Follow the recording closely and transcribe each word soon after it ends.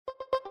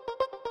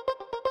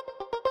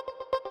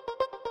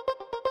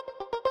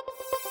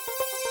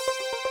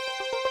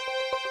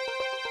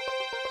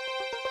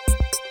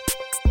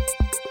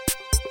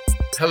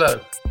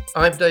Hello,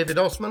 I'm David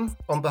Osman.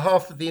 On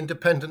behalf of the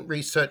Independent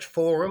Research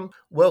Forum,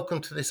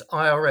 welcome to this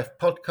IRF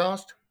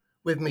podcast.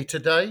 With me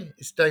today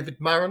is David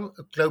Murrin,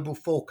 a global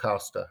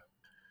forecaster.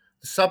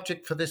 The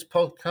subject for this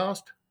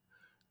podcast,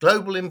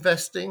 global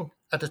investing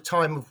at a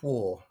time of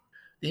war.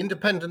 The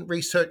Independent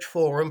Research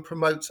Forum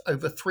promotes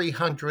over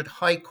 300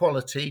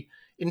 high-quality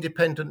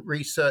independent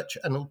research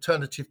and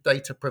alternative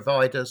data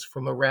providers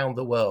from around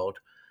the world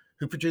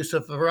who produce a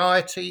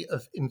variety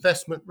of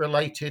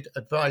investment-related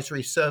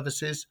advisory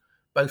services,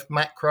 both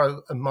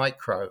macro and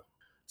micro.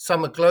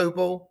 Some are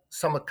global,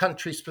 some are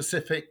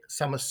country-specific,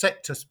 some are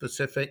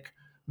sector-specific,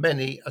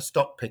 many are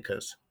stock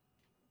pickers.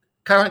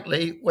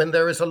 Currently, when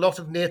there is a lot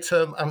of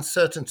near-term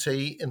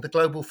uncertainty in the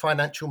global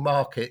financial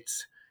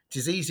markets, it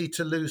is easy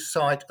to lose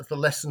sight of the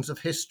lessons of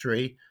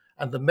history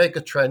and the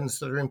megatrends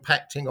that are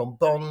impacting on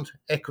bond,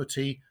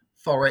 equity,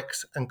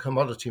 forex, and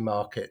commodity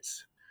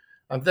markets.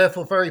 I'm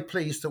therefore very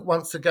pleased that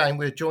once again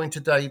we're joined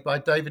today by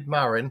David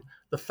Murrin,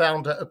 the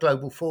founder of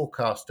Global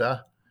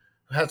Forecaster,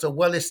 who has a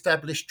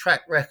well-established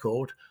track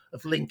record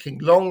of linking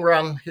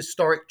long-run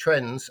historic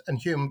trends and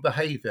human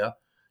behaviour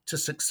to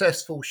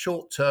successful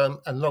short-term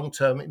and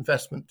long-term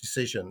investment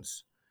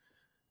decisions.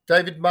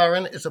 David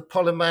Murrin is a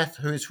polymath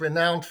who is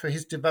renowned for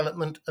his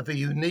development of a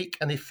unique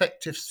and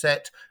effective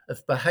set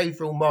of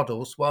behavioural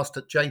models whilst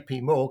at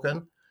JP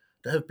Morgan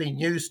that have been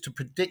used to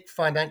predict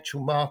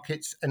financial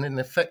markets in an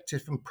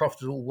effective and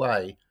profitable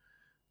way.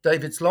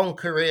 David's long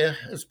career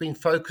has been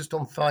focused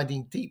on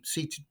finding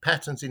deep-seated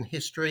patterns in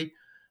history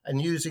and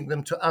using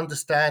them to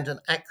understand and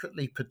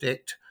accurately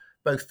predict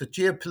both the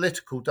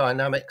geopolitical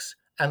dynamics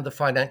and the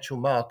financial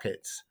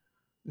markets.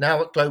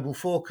 Now at Global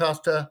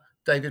Forecaster,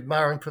 David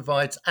Murrin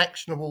provides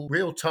actionable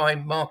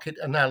real-time market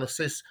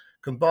analysis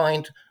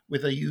combined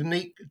with a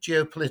unique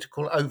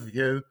geopolitical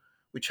overview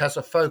which has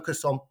a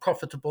focus on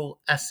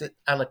profitable asset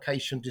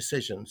allocation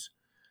decisions.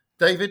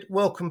 David,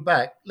 welcome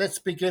back. Let's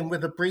begin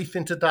with a brief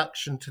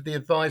introduction to the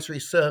advisory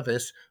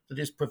service that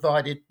is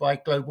provided by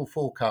Global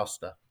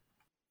Forecaster.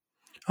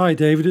 Hi,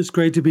 David. It's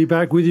great to be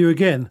back with you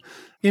again.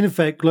 In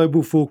effect,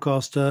 Global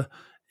Forecaster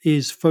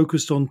is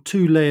focused on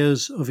two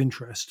layers of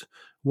interest.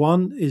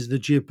 One is the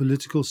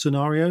geopolitical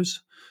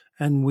scenarios,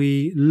 and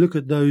we look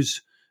at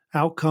those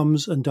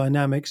outcomes and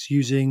dynamics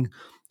using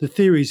the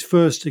theories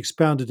first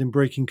expounded in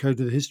Breaking Code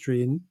of the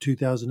History in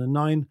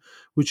 2009,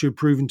 which are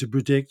proven to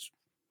predict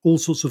all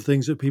sorts of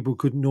things that people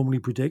couldn't normally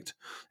predict.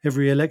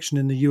 Every election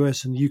in the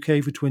US and the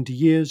UK for 20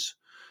 years,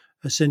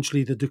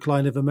 essentially the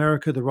decline of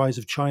America, the rise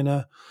of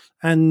China,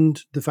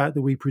 and the fact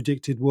that we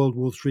predicted World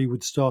War III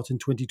would start in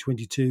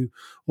 2022,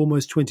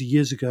 almost 20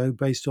 years ago,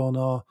 based on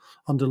our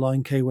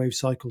underlying K-wave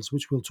cycles,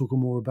 which we'll talk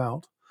more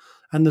about.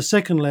 And the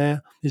second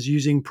layer is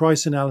using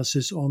price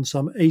analysis on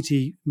some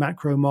 80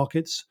 macro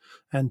markets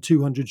and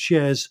 200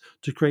 shares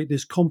to create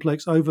this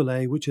complex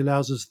overlay, which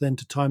allows us then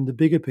to time the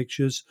bigger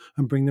pictures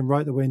and bring them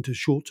right the way into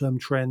short-term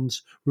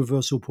trends,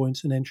 reversal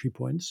points, and entry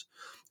points.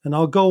 And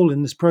our goal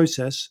in this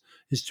process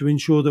is to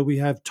ensure that we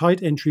have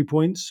tight entry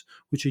points,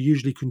 which are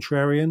usually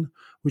contrarian,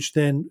 which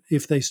then,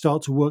 if they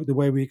start to work the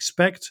way we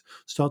expect,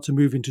 start to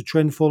move into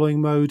trend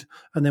following mode,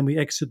 and then we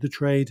exit the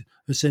trade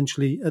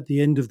essentially at the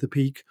end of the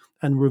peak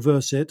and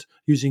reverse it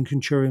using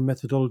contrarian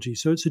methodology.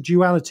 So it's a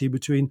duality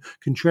between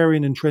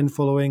contrarian and trend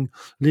following,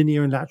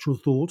 linear and lateral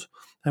thought.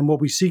 And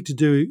what we seek to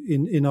do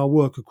in our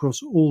work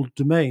across all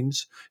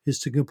domains is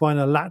to combine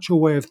a lateral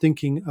way of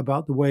thinking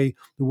about the way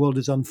the world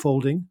is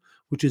unfolding,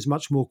 which is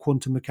much more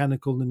quantum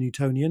mechanical than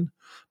Newtonian,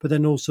 but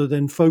then also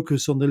then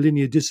focus on the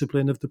linear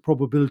discipline of the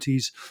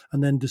probabilities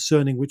and then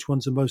discerning which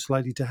ones are most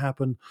likely to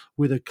happen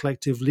with a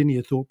collective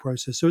linear thought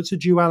process. So it's a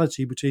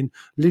duality between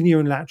linear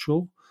and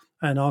lateral,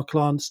 and our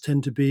clients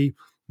tend to be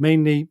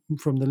mainly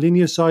from the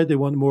linear side, they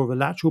want more of a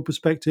lateral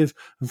perspective,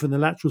 and from the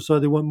lateral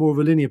side, they want more of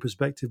a linear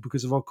perspective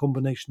because of our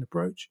combination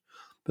approach.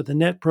 But the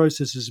net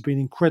process has been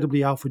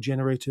incredibly alpha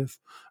generative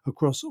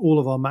across all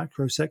of our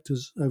macro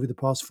sectors over the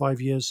past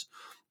 5 years.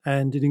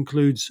 And it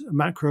includes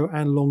macro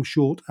and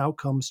long-short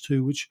outcomes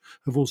too, which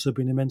have also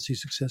been immensely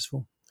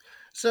successful.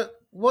 So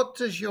what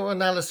does your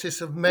analysis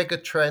of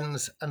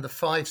megatrends and the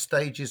 5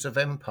 stages of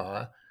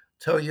empire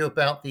tell you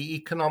about the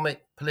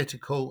economic,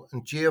 political,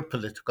 and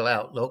geopolitical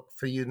outlook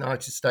for the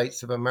United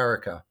States of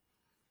America?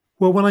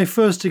 Well, when I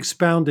first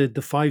expounded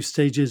the 5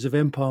 stages of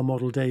empire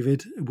model,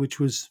 David, which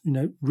was,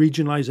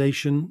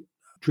 regionalization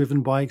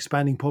driven by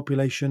expanding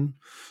population,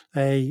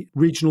 a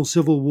regional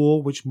civil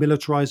war which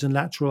militarized and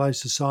lateralized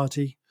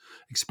society,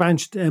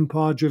 expansion to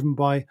empire driven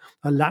by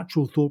a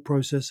lateral thought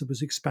process that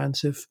was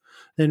expansive,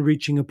 then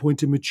reaching a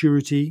point of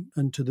maturity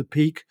and to the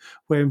peak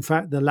where in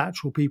fact the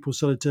lateral people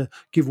started to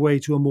give way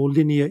to a more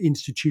linear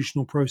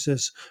institutional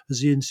process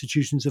as the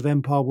institutions of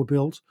empire were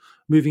built,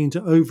 moving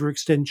into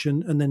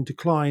overextension and then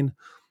decline.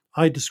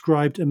 I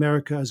described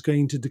America as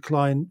going to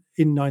decline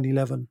in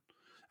 9/11.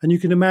 And you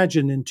can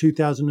imagine in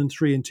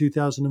 2003 and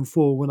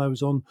 2004, when I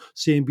was on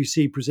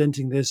CNBC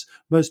presenting this,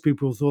 most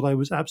people thought I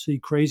was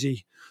absolutely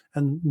crazy.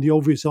 And the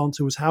obvious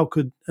answer was, how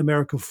could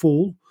America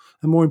fall?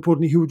 And more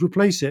importantly, who would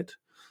replace it?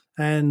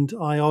 And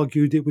I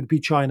argued it would be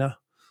China.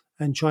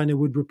 and China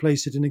would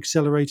replace it and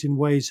accelerate in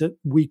ways that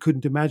we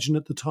couldn't imagine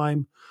at the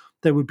time.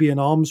 There would be an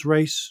arms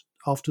race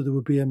after there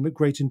would be a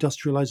great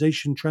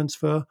industrialization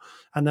transfer,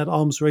 and that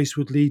arms race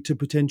would lead to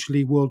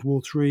potentially World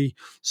War III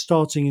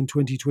starting in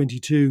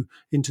 2022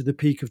 into the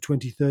peak of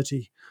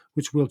 2030,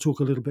 which we'll talk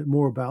a little bit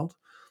more about.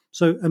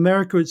 So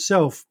America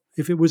itself,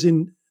 if it was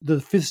in the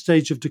fifth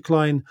stage of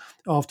decline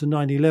after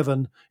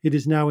 9/11, it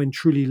is now in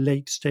truly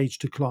late stage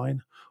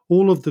decline.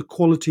 All of the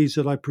qualities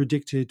that I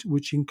predicted,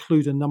 which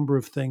include a number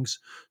of things,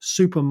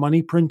 super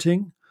money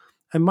printing,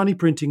 and money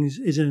printing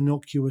is an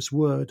innocuous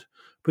word,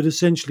 but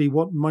essentially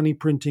what money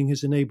printing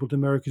has enabled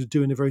America to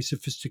do in a very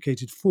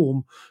sophisticated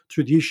form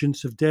through the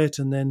issuance of debt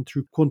and then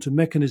through quantum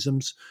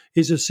mechanisms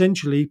is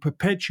essentially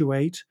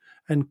perpetuate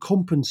and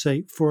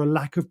compensate for a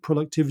lack of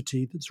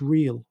productivity that's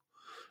real.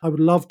 I would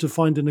love to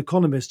find an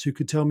economist who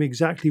could tell me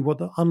exactly what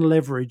the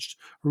unleveraged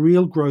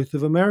real growth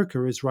of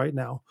America is right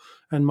now.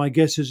 And my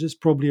guess is it's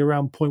probably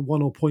around zero point 0.1 or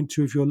zero point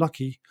 0.2 if you're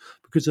lucky,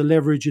 because the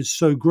leverage is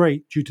so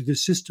great due to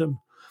this system.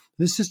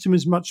 This system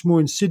is much more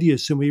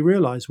insidious than we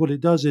realize. What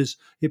it does is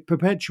it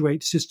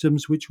perpetuates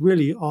systems which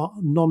really are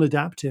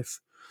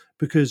non-adaptive,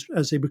 because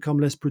as they become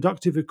less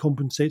productive, it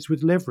compensates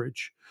with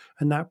leverage.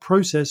 And that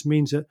process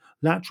means that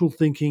lateral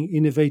thinking,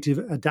 innovative,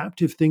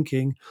 adaptive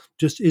thinking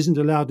just isn't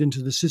allowed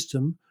into the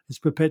system. It's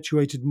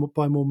perpetuated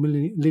by more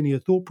linear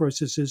thought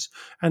processes,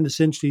 and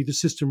essentially the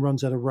system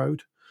runs out of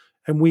road.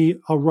 And we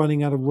are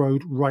running out of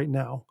road right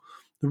now.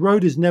 The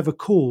road is never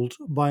called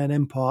by an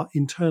empire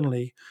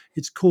internally,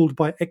 it's called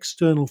by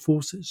external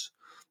forces.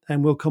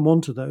 And we'll come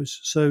on to those.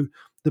 So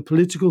the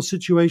political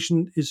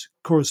situation is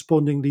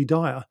correspondingly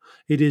dire.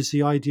 It is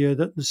the idea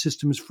that the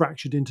system is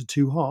fractured into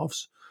two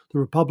halves. The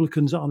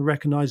Republicans are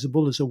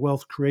unrecognizable as a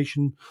wealth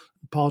creation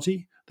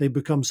party. They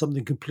become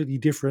something completely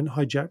different,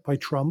 hijacked by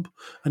Trump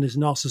and his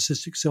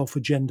narcissistic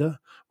self-agenda,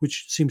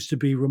 which seems to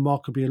be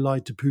remarkably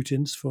allied to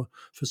Putin's for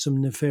some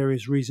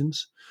nefarious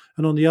reasons.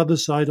 And on the other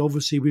side,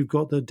 obviously, we've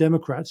got the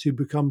Democrats who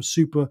become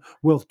super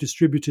wealth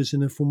distributors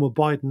in the form of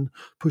Biden,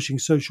 pushing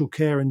social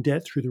care and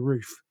debt through the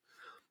roof.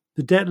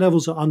 The debt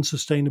levels are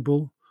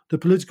unsustainable. The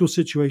political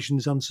situation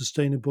is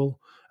unsustainable.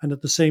 And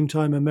at the same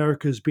time,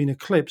 America has been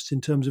eclipsed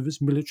in terms of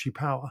its military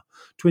power.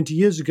 20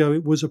 years ago,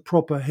 it was a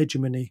proper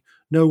hegemony.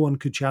 No one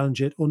could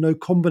challenge it, or no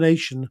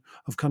combination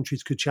of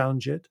countries could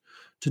challenge it.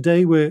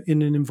 Today, we're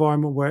in an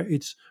environment where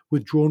it's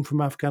withdrawn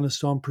from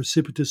Afghanistan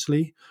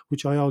precipitously,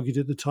 which I argued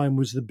at the time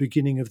was the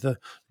beginning of the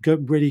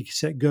ready,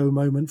 set, go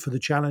moment for the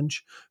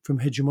challenge from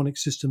hegemonic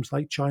systems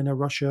like China,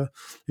 Russia,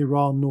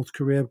 Iran, North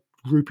Korea,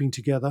 grouping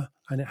together,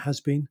 and it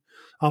has been.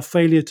 Our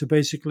failure to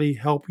basically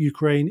help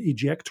Ukraine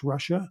eject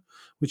Russia,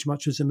 which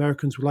much as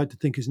Americans would like to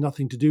think has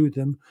nothing to do with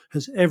them,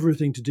 has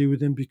everything to do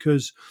with them,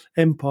 because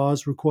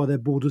empires require their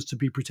borders to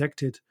be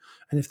protected.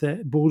 And if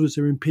their borders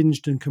are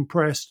impinged and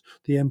compressed,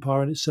 the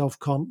empire in itself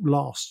can't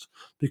last,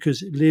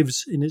 because it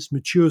lives in its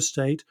mature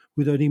state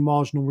with only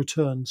marginal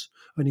returns,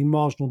 only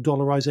marginal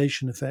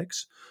dollarization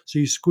effects. So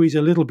you squeeze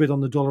a little bit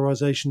on the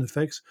dollarization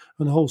effects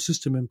and the whole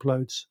system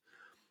implodes.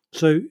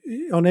 So,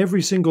 on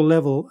every single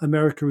level,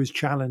 America is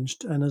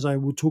challenged. And as I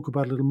will talk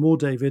about a little more,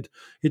 David,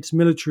 its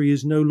military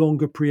is no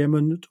longer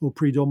preeminent or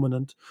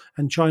predominant.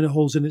 And China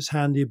holds in its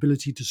hand the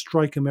ability to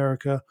strike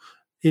America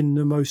in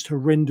the most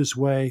horrendous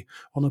way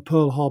on a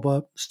Pearl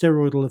Harbor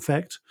steroidal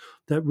effect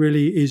that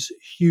really is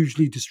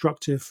hugely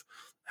destructive.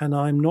 And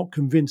I'm not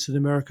convinced that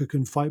America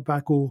can fight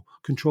back or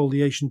control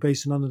the Asian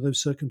basin under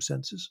those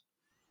circumstances.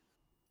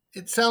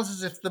 It sounds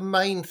as if the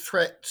main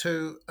threat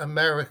to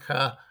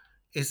America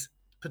is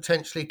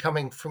potentially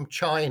coming from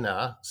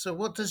China. So,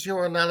 what does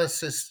your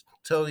analysis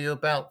tell you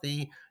about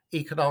the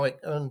economic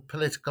and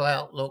political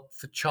outlook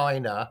for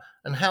China,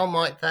 and how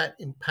might that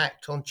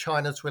impact on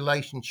China's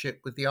relationship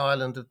with the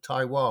island of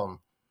Taiwan?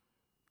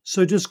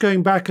 So, just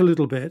going back a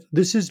little bit,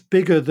 this is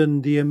bigger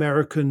than the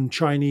American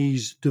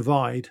Chinese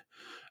divide.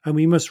 And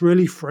we must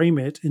really frame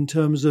it in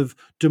terms of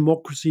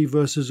democracy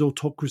versus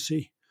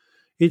autocracy.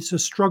 It's a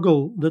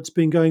struggle that's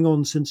been going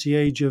on since the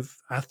age of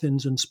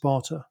Athens and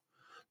Sparta.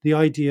 The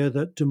idea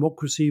that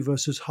democracy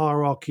versus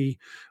hierarchy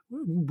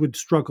would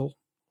struggle.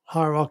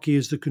 Hierarchy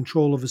is the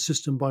control of a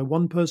system by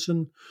one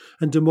person,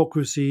 and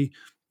democracy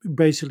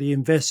basically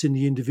invests in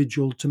the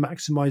individual to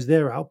maximize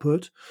their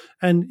output.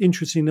 And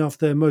interesting enough,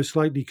 they're most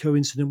likely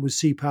coincident with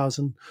sea powers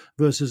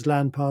versus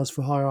land powers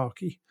for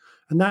hierarchy.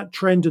 And that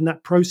trend and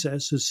that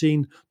process has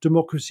seen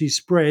democracy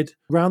spread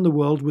around the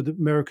world with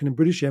American and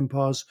British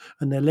empires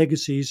and their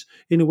legacies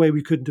in a way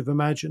we couldn't have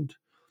imagined.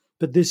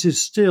 But this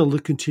is still the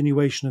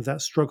continuation of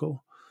that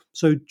struggle.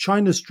 So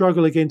China's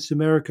struggle against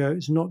America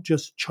is not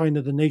just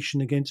China the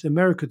nation against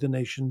America the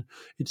nation.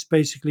 It's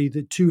basically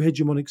the two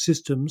hegemonic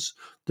systems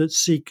that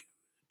seek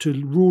to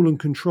rule and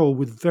control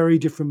with very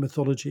different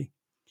mythology.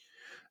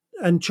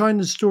 And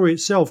China's story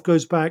itself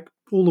goes back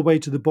all the way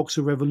to the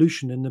Boxer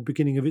Revolution in the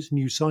beginning of its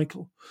new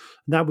cycle.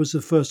 And that was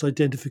the first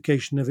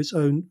identification of its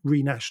own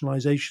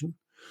renationalization,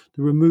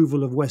 the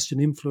removal of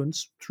Western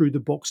influence through the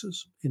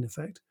Boxers, in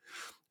effect.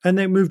 And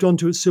then moved on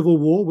to its civil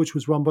war, which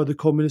was run by the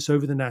communists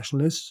over the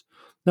nationalists.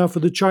 Now, for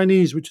the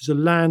Chinese, which is a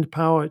land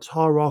power, it's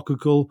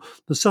hierarchical.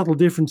 The subtle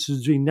differences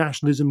between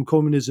nationalism and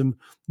communism,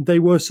 they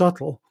were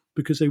subtle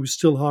because they were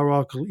still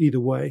hierarchical either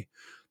way.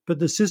 But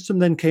the system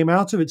then came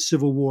out of its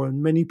civil war,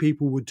 and many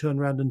people would turn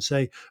around and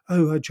say,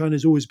 oh,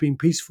 China's always been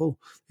peaceful.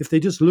 If they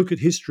just look at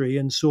history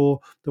and saw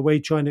the way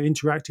China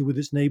interacted with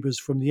its neighbors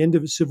from the end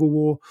of its civil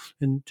war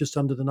in just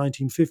under the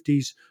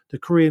 1950s, the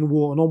Korean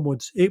War and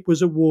onwards, it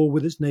was at war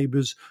with its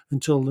neighbors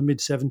until the mid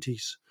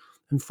 70s.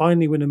 And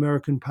finally, when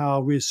American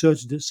power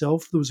reasserted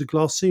itself, there was a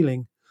glass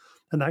ceiling.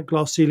 And that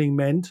glass ceiling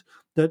meant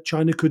that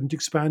China couldn't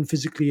expand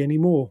physically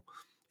anymore.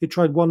 It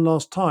tried one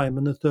last time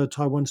in the third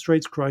Taiwan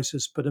Straits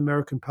crisis, but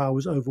American power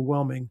was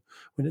overwhelming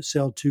when it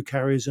sailed 2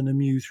 carriers and a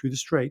Mu through the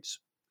straits.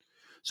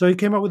 So he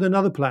came up with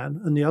another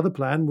plan, and the other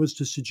plan was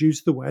to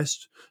seduce the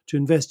West, to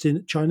invest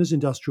in China's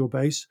industrial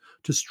base,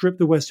 to strip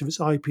the West of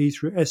its IP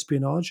through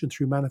espionage and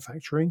through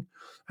manufacturing,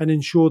 and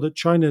ensure that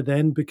China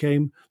then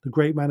became the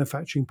great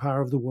manufacturing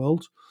power of the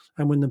world.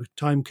 And when the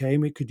time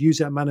came, it could use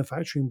that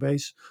manufacturing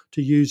base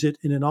to use it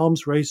in an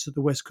arms race that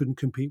the West couldn't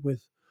compete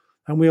with.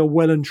 And we are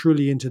well and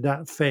truly into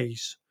that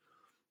phase.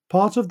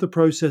 Part of the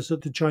process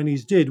that the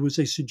Chinese did was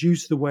they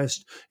seduced the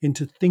West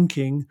into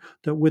thinking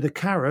that with a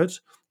carrot,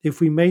 if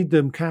we made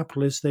them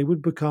capitalists, they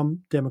would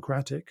become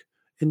democratic.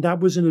 And that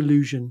was an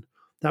illusion.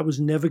 That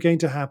was never going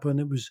to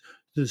happen.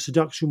 The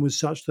seduction was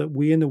such that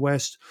we in the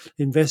West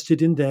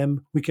invested in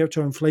them. We kept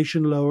our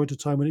inflation lower at a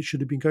time when it should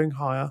have been going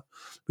higher.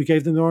 We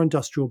gave them our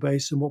industrial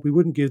base, and what we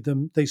wouldn't give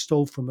them, they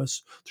stole from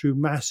us through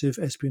massive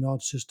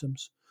espionage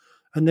systems.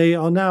 And they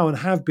are now and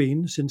have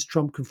been, since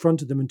Trump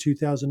confronted them in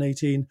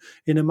 2018,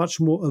 in a much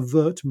more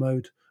overt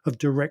mode of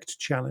direct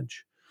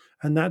challenge.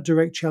 And that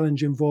direct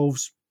challenge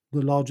involves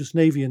the largest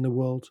navy in the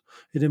world.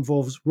 It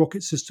involves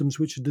rocket systems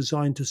which are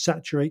designed to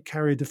saturate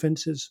carrier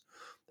defenses.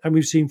 And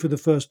we've seen for the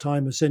first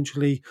time,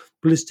 essentially,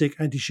 ballistic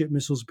anti-ship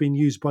missiles being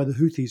used by the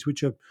Houthis,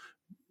 which are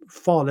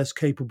far less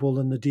capable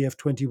than the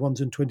DF-21s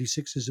and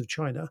 26s of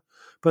China,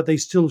 but they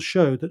still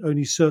show that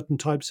only certain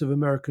types of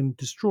American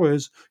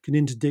destroyers can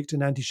interdict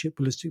an anti-ship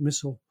ballistic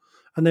missile,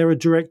 and they're a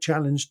direct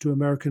challenge to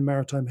American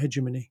maritime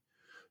hegemony.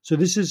 So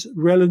this is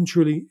well and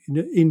truly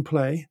in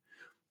play.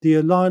 The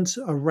alliance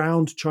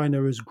around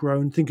China has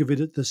grown. Think of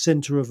it at the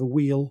center of a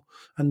wheel,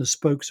 and the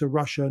spokes are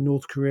Russia,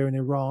 North Korea, and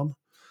Iran.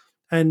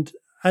 And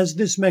as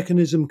this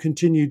mechanism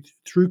continued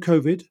through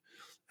COVID,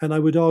 and I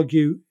would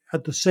argue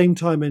at the same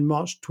time in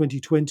March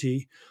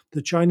 2020,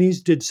 the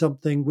Chinese did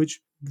something which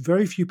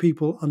very few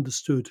people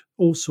understood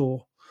or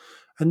saw.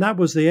 And that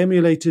was they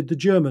emulated the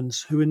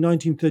Germans, who in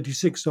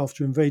 1936,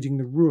 after invading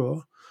the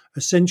Ruhr,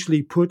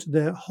 essentially put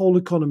their whole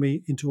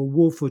economy into a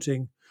war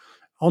footing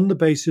on the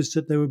basis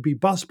that they would be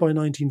bust by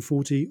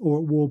 1940 or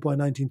at war by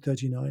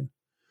 1939.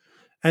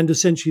 And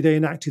essentially, they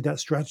enacted that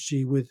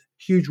strategy with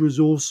huge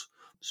resource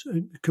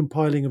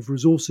compiling of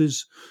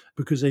resources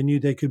because they knew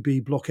they could be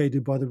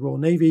blockaded by the Royal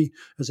Navy,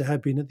 as it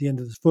had been at the end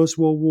of the First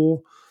World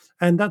War.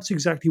 And that's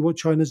exactly what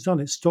China's done.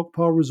 It's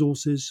stockpiled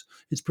resources,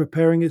 it's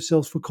preparing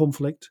itself for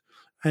conflict.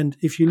 And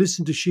if you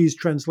listen to Xi's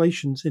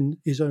translations in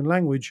his own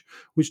language,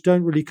 which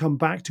don't really come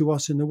back to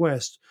us in the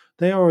West,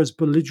 they are as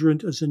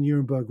belligerent as the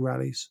Nuremberg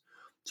rallies.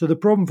 So the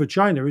problem for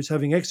China is,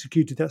 having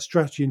executed that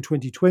strategy in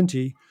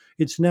 2020,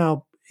 it's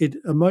now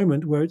a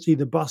moment where it's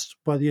either bust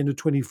by the end of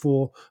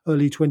 24,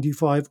 early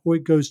 25, or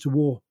it goes to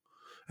war.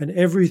 And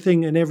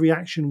everything and every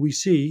action we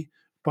see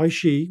by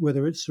Xi,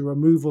 whether it's the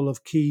removal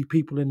of key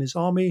people in his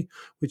army,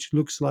 which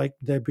looks like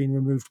they're being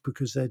removed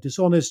because they're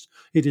dishonest,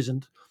 it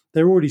isn't.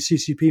 They're already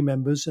CCP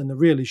members, and the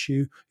real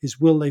issue is,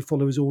 will they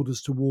follow his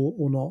orders to war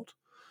or not?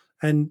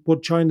 And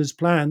what China's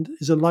planned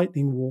is a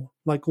lightning war,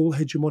 like all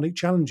hegemonic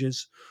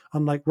challenges,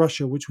 unlike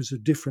Russia, which was a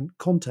different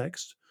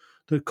context.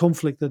 The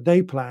conflict that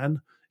they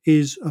plan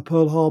is a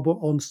Pearl Harbor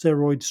on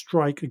steroid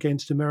strike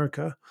against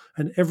America,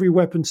 and every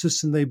weapon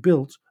system they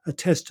built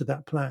attests to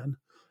that plan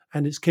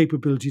and its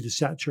capability to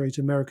saturate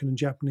American and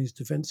Japanese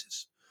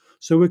defenses.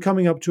 So we're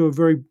coming up to a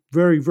very,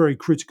 very, very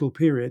critical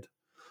period,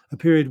 a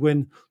period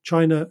when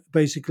China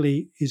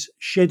basically is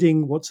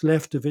shedding what's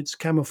left of its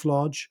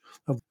camouflage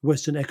of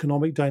Western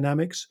economic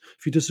dynamics.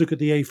 If you just look at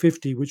the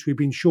A50, which we've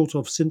been short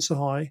of since the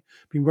high,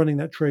 been running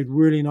that trade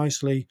really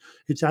nicely,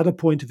 it's at a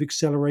point of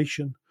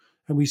acceleration.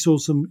 And we saw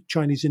some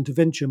Chinese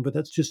intervention, but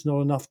that's just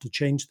not enough to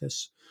change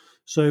this.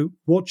 So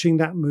watching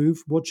that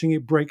move, watching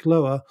it break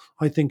lower,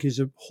 I think is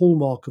a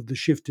hallmark of the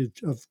shift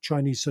of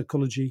Chinese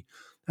psychology,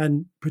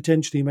 and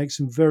potentially makes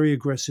them very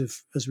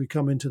aggressive as we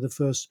come into the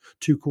first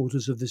 2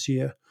 quarters of this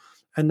year.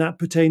 And that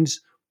pertains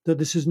that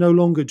this is no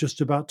longer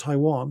just about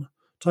Taiwan.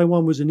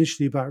 Taiwan was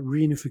initially about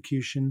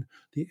reunification,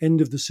 the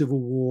end of the Civil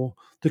War,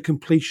 the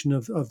completion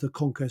of the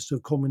conquest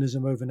of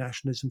communism over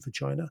nationalism for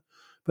China.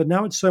 But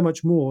now it's so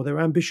much more. Their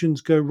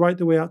ambitions go right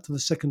the way out to the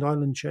second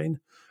island chain,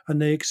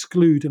 and they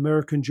exclude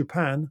America and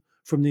Japan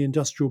from the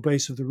industrial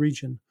base of the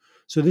region.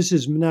 So this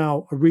is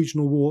now a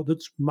regional war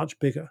that's much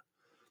bigger.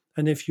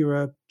 And if you're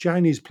a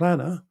Chinese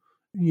planner,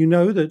 you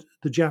know that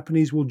the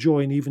Japanese will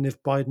join even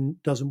if Biden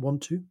doesn't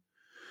want to.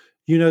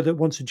 You know that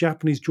once the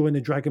Japanese join,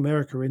 they drag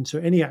America in. So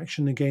any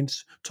action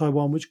against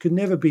Taiwan, which could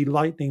never be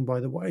lightning, by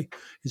the way,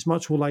 is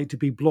much more likely to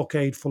be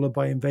blockade followed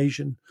by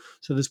invasion.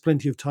 So there's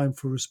plenty of time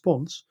for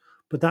response.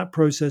 But that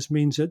process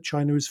means that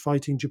China is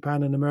fighting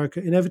Japan and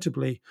America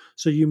inevitably.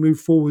 So you move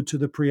forward to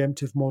the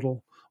preemptive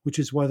model, which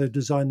is why they've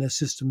designed their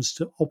systems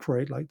to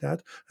operate like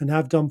that and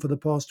have done for the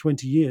past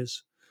 20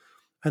 years.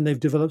 And they've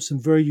developed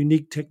some very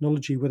unique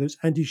technology, whether it's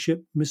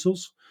anti-ship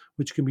missiles,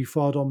 which can be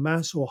fired en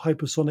masse, or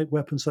hypersonic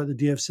weapons like the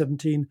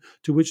DF-17,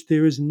 to which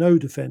there is no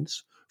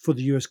defense for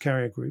the US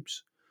carrier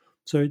groups.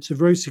 So it's a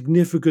very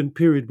significant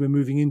period we're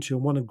moving into,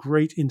 and one of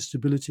great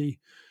instability.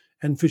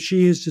 And for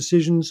Xi, his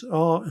decisions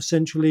are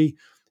essentially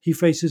he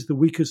faces the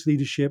weakest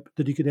leadership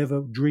that he could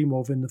ever dream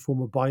of in the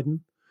form of Biden.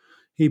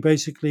 He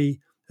basically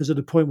is at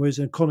a point where his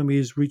economy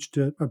has reached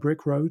a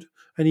brick road.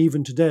 And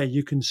even today,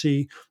 you can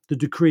see the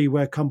decree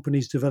where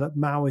companies develop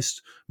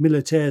Maoist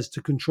militaires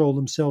to control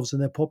themselves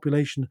and their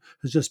population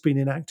has just been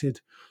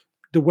enacted.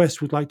 The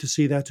West would like to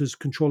see that as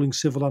controlling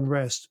civil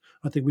unrest.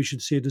 I think we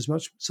should see it as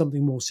much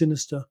something more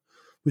sinister.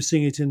 We're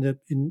seeing it in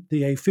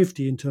the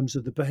A50 in terms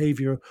of the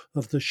behavior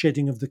of the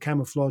shedding of the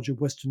camouflage of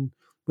Western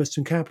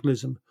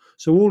capitalism.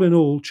 So all in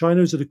all,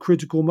 China is at a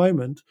critical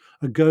moment,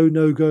 a go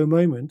no go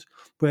moment,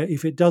 where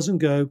if it doesn't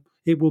go,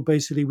 it will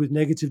basically, with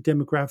negative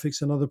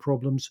demographics and other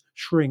problems,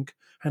 shrink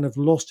and have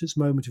lost its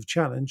moment of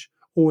challenge,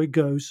 or it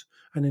goes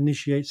and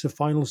initiates a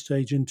final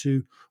stage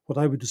into what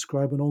I would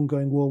describe an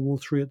ongoing World War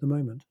III at the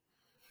moment.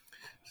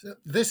 So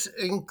this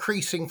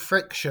increasing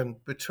friction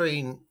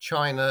between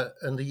China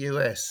and the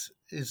US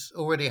is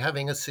already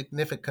having a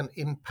significant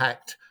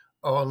impact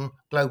on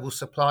global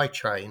supply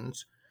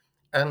chains.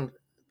 And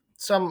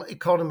some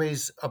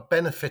economies are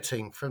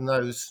benefiting from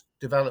those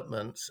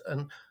developments.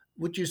 And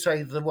would you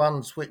say the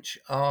ones which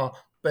are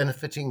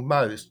benefiting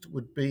most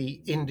would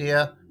be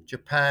India,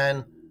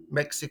 Japan,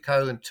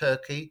 Mexico, and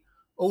Turkey,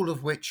 all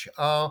of which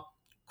are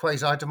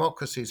quasi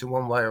democracies in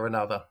one way or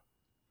another?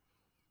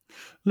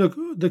 Look,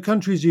 the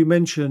countries you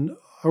mention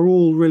are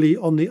all really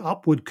on the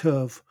upward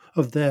curve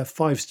of their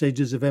 5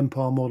 stages of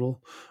empire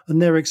model,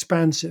 and they're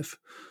expansive.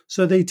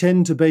 So they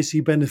tend to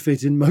basically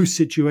benefit in most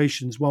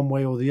situations, one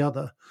way or the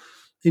other.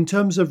 In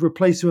terms of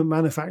replacement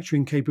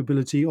manufacturing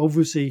capability,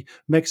 obviously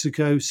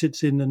Mexico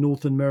sits in the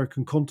North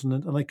American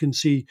continent, and I can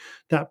see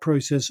that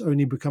process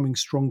only becoming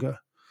stronger.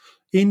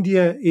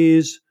 India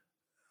is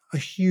a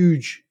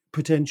huge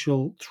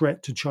potential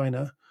threat to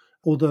China,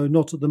 although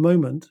not at the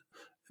moment.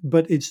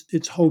 But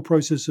its whole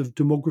process of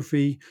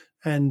demography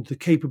and the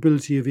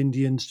capability of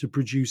Indians to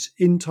produce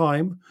in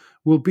time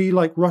will be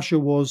like Russia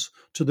was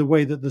to the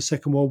way that the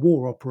Second World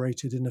War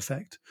operated in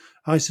effect.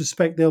 I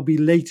suspect they'll be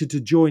later to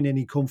join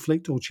any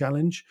conflict or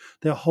challenge.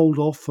 They'll hold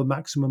off for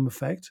maximum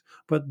effect,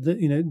 but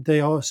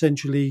they are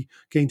essentially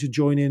going to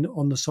join in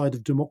on the side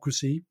of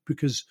democracy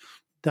because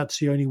that's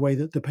the only way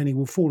that the penny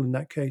will fall in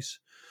that case.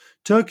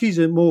 Turkey's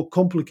a more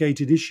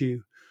complicated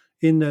issue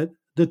in that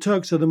the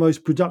Turks are the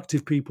most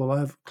productive people. I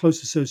have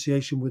close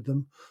association with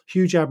them,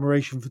 huge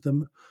admiration for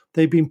them.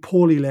 They've been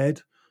poorly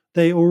led.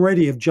 They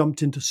already have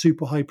jumped into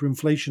super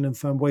hyperinflation and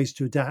found ways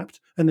to adapt,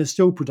 and they're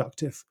still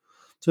productive.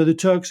 So the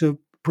Turks are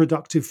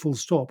productive, full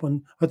stop.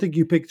 And I think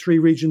you pick 3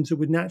 regions that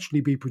would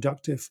naturally be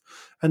productive.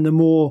 And the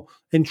more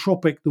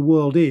entropic the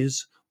world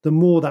is, the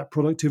more that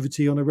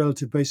productivity on a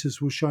relative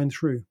basis will shine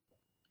through.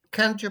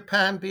 Can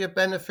Japan be a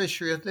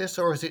beneficiary of this,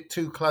 or is it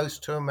too close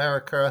to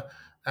America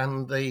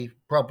and the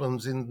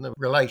problems in the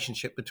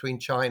relationship between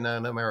China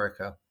and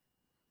America?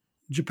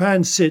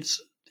 Japan sits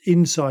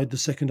inside the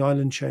second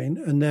island chain,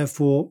 and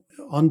therefore,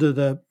 under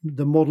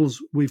the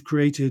models we've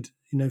created,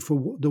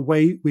 for the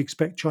way we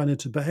expect China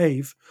to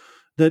behave,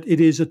 that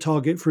it is a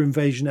target for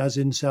invasion, as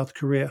in South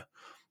Korea.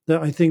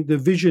 That I think the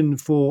vision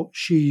for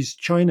Xi's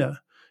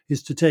China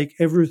is to take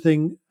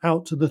everything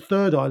out to the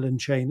third island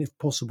chain, if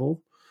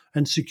possible,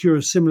 and secure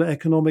a similar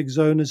economic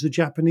zone as the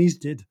Japanese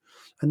did.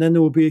 And then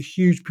there will be a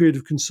huge period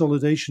of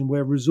consolidation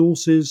where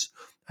resources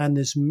and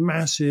this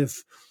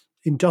massive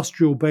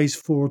industrial base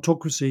for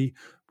autocracy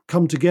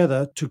come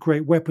together to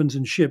create weapons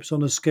and ships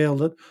on a scale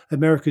that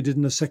America did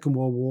in the Second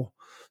World War.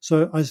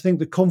 So I think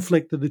the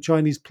conflict that the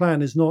Chinese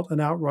plan is not an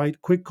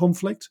outright quick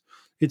conflict.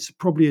 It's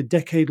probably a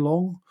decade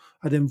long.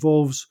 It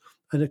involves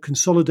a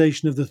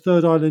consolidation of the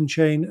third island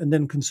chain and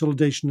then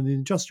consolidation of the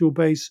industrial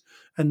base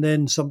and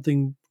then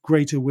something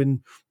greater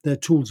when their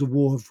tools of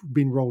war have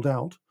been rolled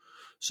out.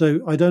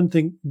 So I don't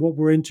think what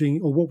we're entering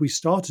or what we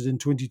started in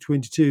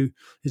 2022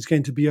 is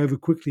going to be over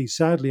quickly.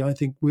 Sadly, I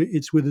think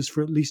it's with us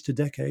for at least a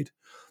decade.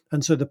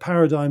 And so the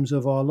paradigms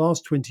of our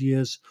last 20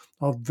 years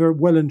are very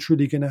well and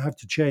truly going to have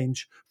to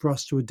change for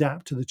us to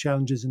adapt to the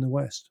challenges in the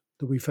West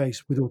that we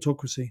face with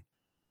autocracy.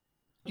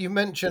 You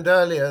mentioned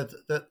earlier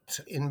that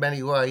in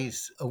many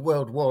ways a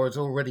world war has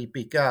already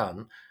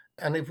begun.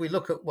 And if we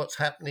look at what's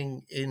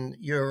happening in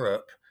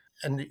Europe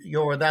and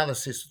your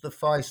analysis of the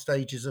 5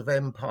 stages of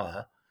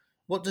empire,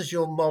 what does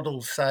your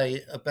model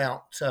say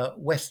about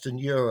Western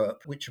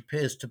Europe, which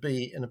appears to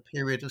be in a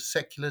period of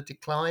secular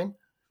decline?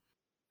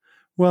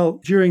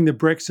 Well, during the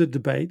Brexit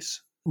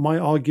debates, My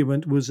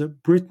argument was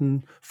that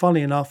Britain,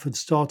 funnily enough, had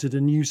started a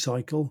new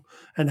cycle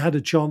and had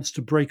a chance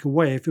to break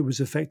away if it was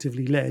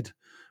effectively led,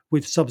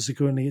 which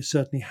subsequently it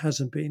certainly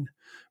hasn't been.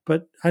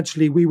 But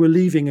actually, we were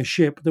leaving a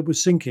ship that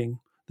was sinking.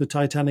 The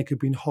Titanic had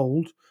been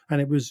holed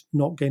and it was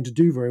not going to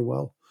do very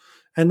well.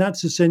 And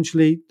that's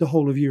essentially the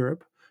whole of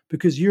Europe,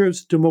 because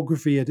Europe's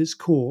demography at its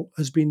core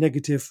has been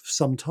negative for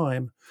some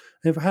time.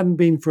 If it hadn't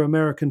been for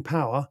American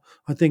power,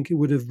 I think it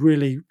would have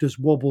really just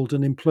wobbled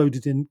and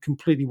imploded in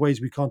completely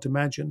ways we can't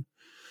imagine.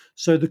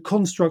 So the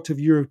construct of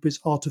Europe is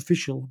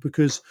artificial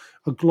because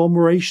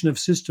agglomeration of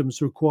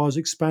systems requires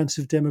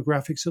expansive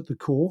demographics at the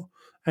core,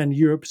 and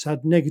Europe's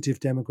had negative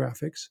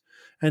demographics.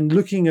 And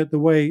looking at the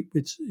way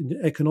its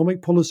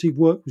economic policy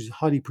works, which is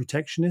highly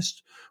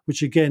protectionist,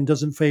 which again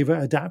doesn't favor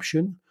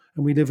adaptation.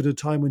 And we live at a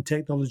time when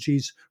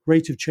technology's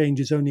rate of change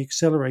is only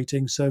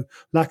accelerating. So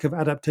lack of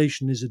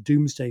adaptation is a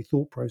doomsday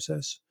thought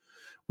process.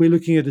 We're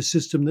looking at a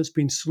system that's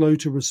been slow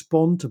to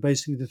respond to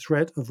basically the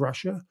threat of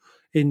Russia.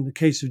 In the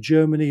case of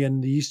Germany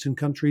and the Eastern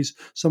countries,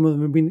 some of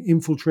them have been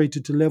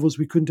infiltrated to levels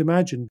we couldn't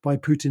imagine by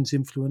Putin's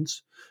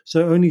influence.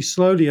 So only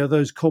slowly are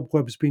those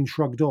cobwebs being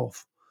shrugged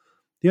off.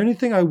 The only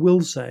thing I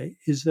will say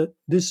is that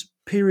this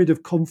period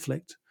of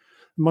conflict,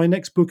 my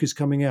next book is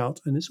coming out,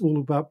 and it's all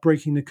about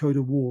breaking the code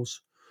of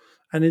wars.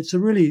 And it's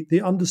really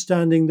the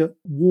understanding that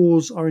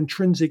wars are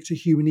intrinsic to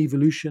human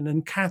evolution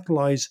and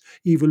catalyze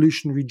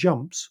evolutionary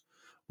jumps,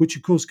 which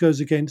of course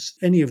goes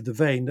against any of the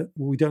vein that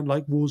we don't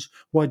like wars.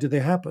 Why do they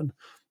happen?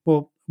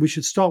 Well, we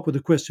should start with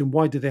the question,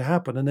 why do they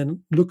happen? And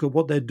then look at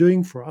what they're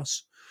doing for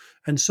us.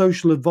 And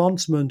social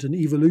advancement and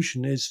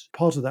evolution is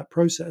part of that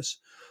process.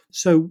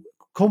 So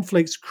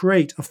conflicts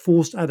create a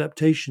forced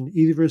adaptation.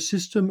 Either a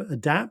system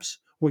adapts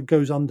or it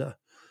goes under.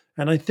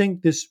 And I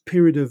think this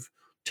period of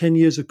 10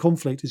 years of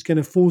conflict is going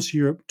to force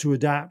Europe to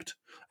adapt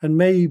and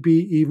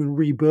maybe even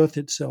rebirth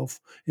itself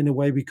in a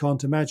way we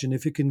can't imagine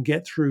if it can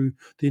get through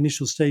the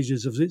initial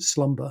stages of its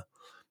slumber.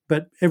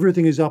 But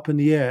everything is up in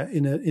the air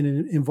in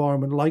an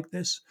environment like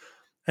this.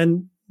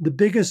 And the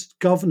biggest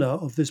governor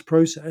of this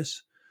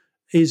process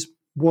is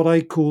what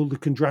I call the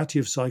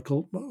Kondratiev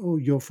cycle. Oh,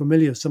 you're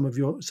familiar, some of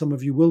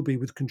you will be,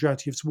 with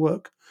Kondratiev's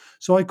work.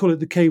 So I call it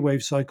the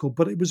K-wave cycle,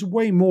 but it was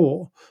way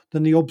more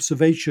than the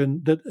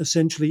observation that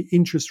essentially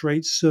interest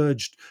rates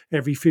surged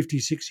every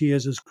 56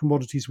 years as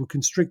commodities were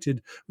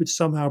constricted, which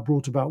somehow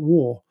brought about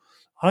war.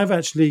 I've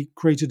actually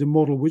created a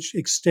model which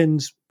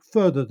extends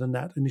further than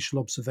that initial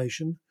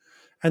observation.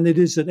 And it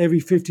is that every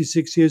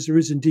 56 years there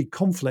is indeed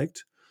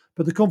conflict,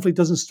 but the conflict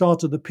doesn't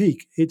start at the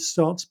peak. It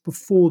starts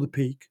before the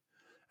peak.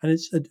 And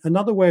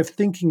another way of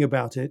thinking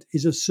about it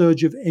is a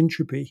surge of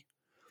entropy.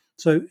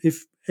 So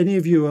if any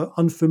of you are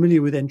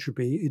unfamiliar with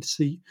entropy, it's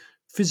the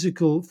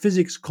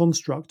physics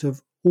construct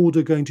of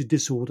order going to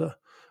disorder,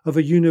 of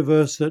a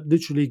universe that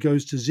literally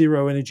goes to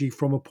zero energy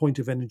from a point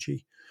of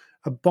energy.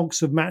 A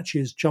box of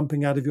matches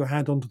jumping out of your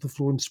hand onto the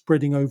floor and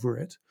spreading over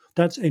it.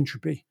 That's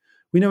entropy.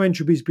 We know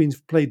entropy is being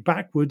played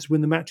backwards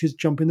when the matches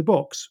jump in the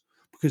box,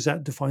 because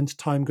that defines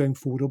time going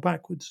forward or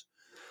backwards.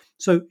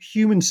 So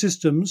human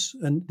systems,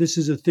 and this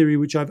is a theory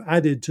which I've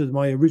added to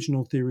my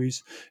original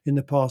theories in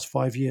the past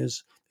 5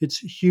 years, it's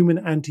human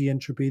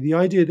anti-entropy. The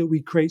idea that we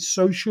create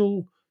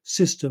social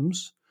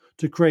systems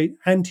to create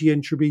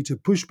anti-entropy, to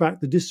push back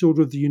the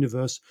disorder of the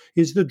universe,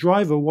 is the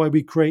driver why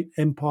we create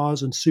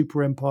empires and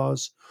super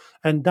empires.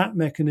 And that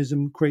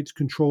mechanism creates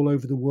control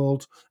over the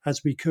world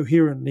as we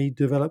coherently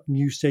develop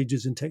new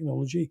stages in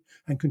technology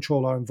and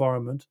control our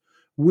environment,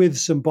 with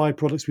some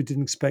byproducts we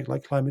didn't expect,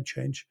 like climate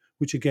change,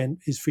 which again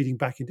is feeding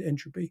back into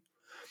entropy.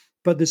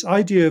 But this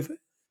idea of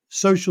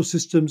social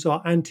systems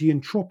are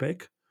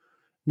anti-entropic.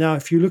 Now,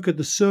 if you look at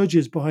the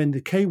surges behind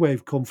the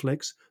K-wave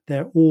conflicts,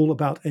 they're all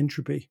about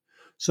entropy.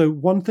 So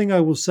one thing I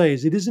will say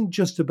is it isn't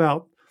just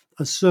about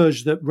a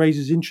surge that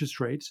raises interest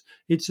rates.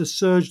 It's a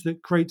surge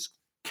that creates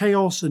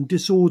chaos and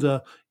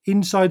disorder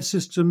inside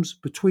systems,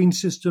 between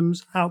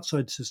systems,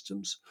 outside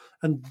systems.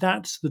 And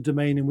that's the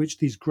domain in which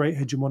these great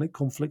hegemonic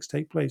conflicts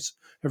take place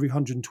every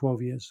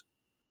 112 years.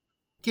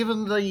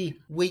 Given the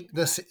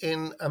weakness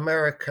in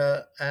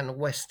America and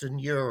Western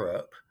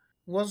Europe,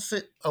 was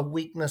it a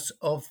weakness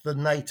of the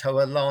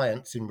NATO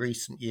alliance in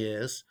recent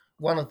years?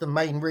 One of the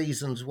main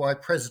reasons why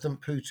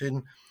President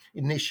Putin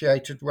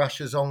initiated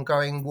Russia's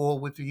ongoing war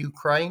with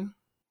Ukraine?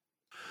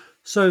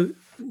 So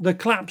the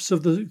collapse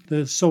of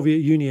the Soviet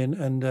Union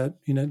and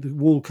the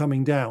wall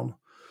coming down,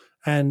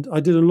 and I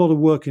did a lot of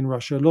work in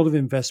Russia, a lot of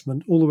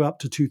investment, all the way up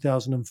to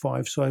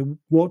 2005. So I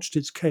watched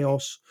its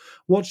chaos,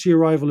 watched the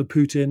arrival of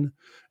Putin,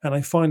 and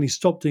I finally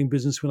stopped doing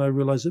business when I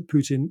realized that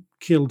Putin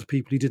killed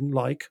people he didn't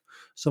like,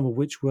 some of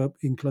which were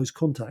in close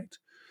contact.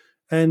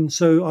 And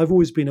so I've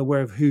always been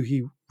aware of who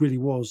he really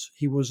was.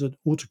 He was an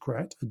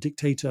autocrat, a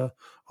dictator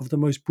of the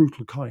most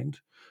brutal kind.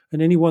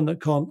 And anyone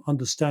that can't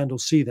understand or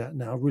see that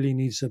now really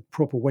needs a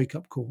proper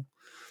wake-up call.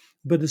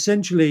 But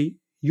essentially,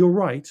 you're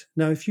right.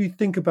 Now, if you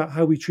think about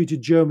how we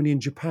treated Germany and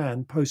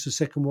Japan post the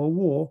Second World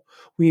War,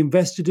 we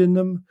invested in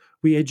them,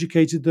 we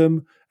educated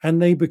them,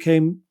 and they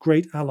became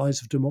great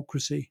allies of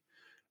democracy.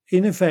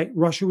 In effect,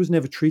 Russia was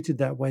never treated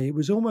that way. It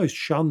was almost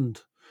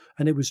shunned.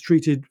 and it was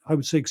treated, I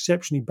would say,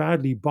 exceptionally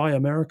badly by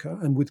America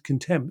and with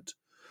contempt.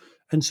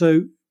 And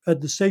so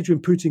at the stage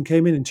when Putin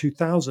came in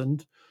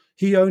 2000,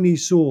 he only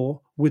saw,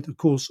 with, of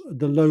course,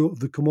 the low of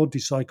the commodity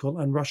cycle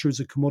and Russia as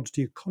a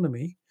commodity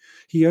economy,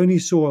 he only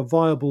saw a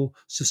viable,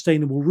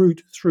 sustainable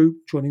route through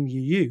joining the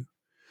EU.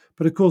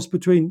 But of course,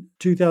 between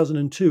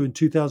 2002 and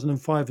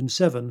 2005 and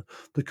 7,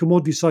 the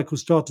commodity cycle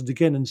started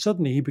again, and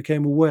suddenly he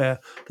became aware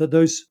that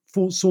those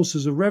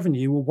sources of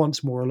revenue were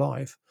once more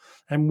alive.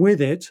 And with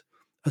it,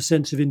 a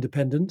sense of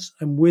independence,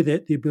 and with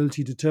it, the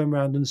ability to turn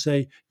around and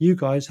say, you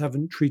guys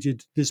haven't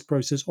treated this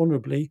process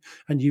honorably,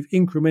 and you've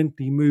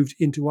incrementally moved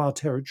into our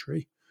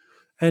territory.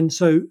 And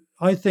so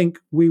I think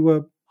we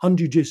were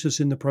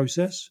unjudicious in the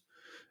process.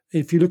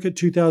 If you look at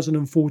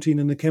 2014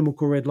 and the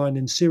chemical red line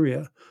in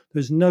Syria,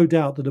 there's no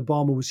doubt that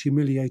Obama was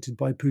humiliated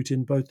by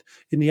Putin, both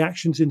in the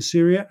actions in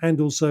Syria and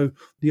also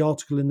the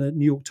article in the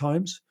New York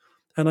Times.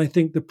 And I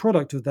think the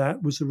product of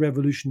that was the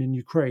revolution in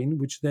Ukraine,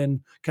 which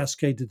then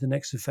cascaded the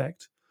next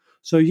effect.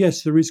 So,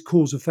 yes, there is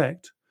cause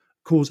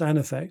and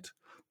effect.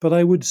 But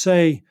I would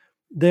say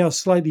they are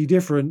slightly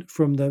different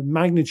from the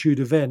magnitude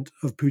event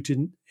of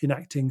Putin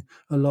enacting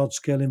a large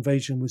scale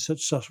invasion with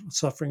such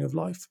suffering of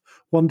life.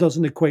 One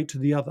doesn't equate to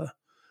the other.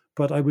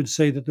 But I would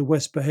say that the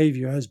West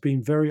behavior has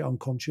been very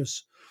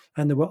unconscious.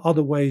 And there were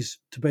other ways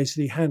to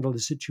basically handle the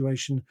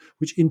situation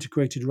which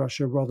integrated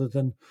Russia rather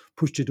than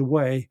pushed it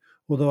away.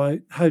 Although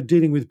how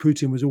dealing with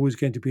Putin was always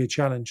going to be a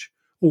challenge,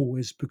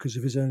 always because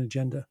of his own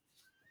agenda.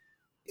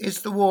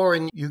 Is the war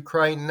in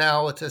Ukraine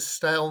now at a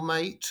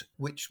stalemate,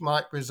 which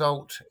might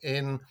result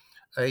in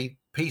a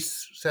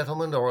peace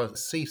settlement or a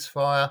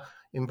ceasefire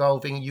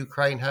involving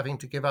Ukraine having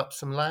to give up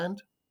some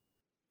land?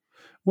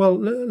 Well,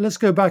 let's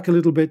go back a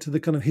little bit to the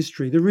kind of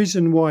history. The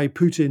reason why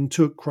Putin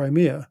took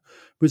Crimea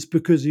was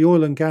because the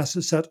oil and gas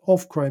that sat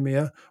off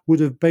Crimea would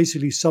have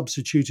basically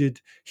substituted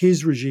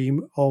his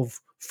regime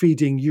of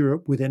feeding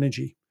Europe with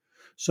energy.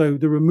 So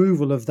the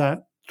removal of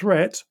that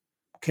threat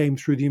came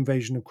through the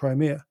invasion of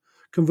Crimea.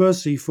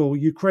 Conversely, for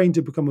Ukraine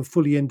to become a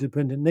fully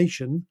independent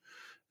nation,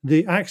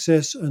 the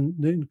access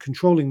and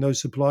controlling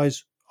those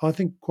supplies, I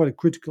think, quite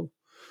critical.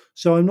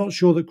 So I'm not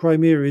sure that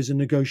Crimea is a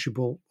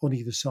negotiable on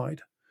either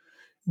side.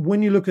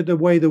 When you look at the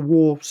way the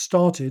war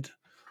started,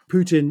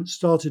 Putin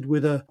started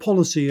with a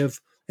policy of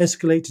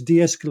escalate to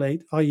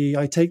de-escalate, i.e.,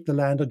 I take the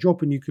land, I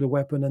drop a nuclear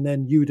weapon, and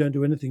then you don't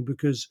do anything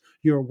because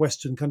you're a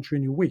Western country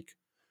and you're weak.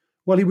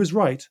 Well, he was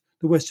right.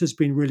 The West has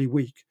been really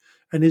weak.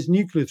 And his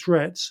nuclear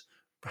threats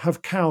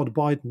have cowed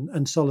Biden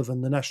and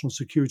Sullivan, the national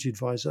security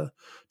advisor,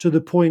 to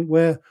the point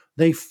where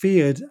they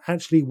feared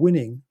actually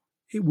winning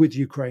with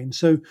Ukraine.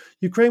 So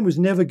Ukraine was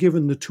never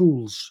given the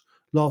tools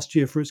last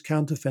year for its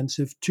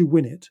counteroffensive to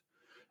win it.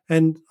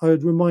 And I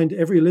would remind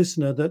every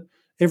listener that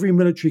every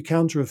military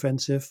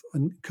counteroffensive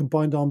and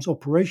combined arms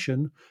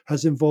operation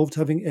has involved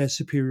having air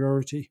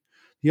superiority.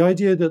 The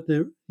idea that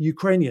the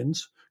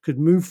Ukrainians could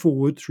move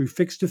forward through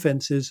fixed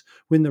defenses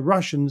when the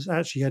Russians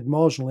actually had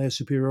marginal air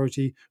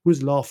superiority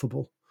was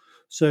laughable.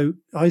 So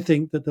I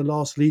think that the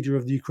last leader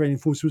of the Ukrainian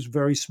force was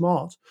very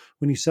smart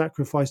when he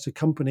sacrificed a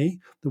company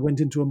that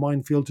went into a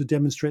minefield to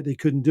demonstrate they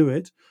couldn't do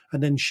it,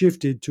 and then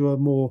shifted to a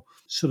more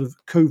sort of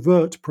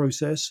covert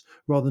process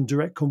rather than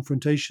direct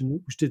confrontation,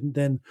 which didn't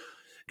then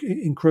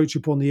encroach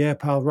upon the air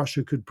power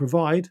Russia could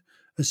provide.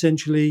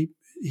 Essentially,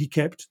 he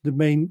kept the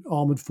main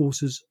armored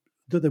forces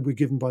that they were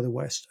given by the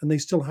West, and they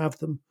still have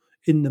them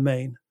in the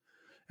main.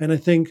 And I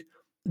think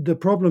the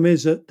problem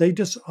is that they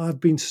just have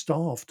been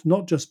starved,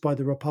 not just by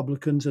the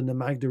Republicans and the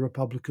Magda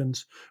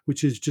Republicans,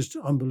 which is just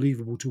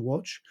unbelievable to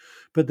watch,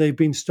 but they've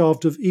been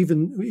starved of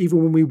even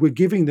when we were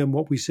giving them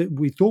what we said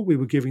we thought we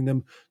were giving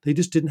them, they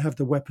just didn't have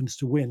the weapons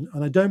to win.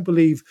 And I don't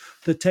believe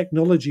that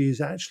technology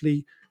is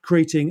actually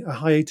creating a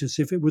hiatus.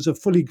 If it was a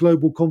fully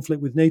global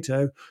conflict with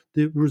NATO,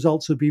 the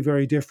results would be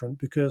very different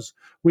because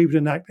we would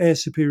enact air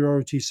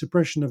superiority,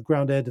 suppression of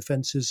ground air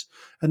defenses,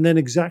 and then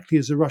exactly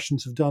as the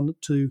Russians have done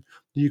to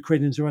the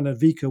Ukrainians around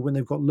Avika when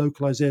they've got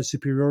localized air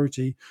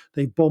superiority,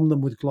 they bomb them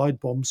with glide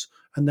bombs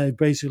and they've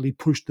basically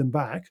pushed them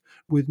back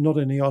with not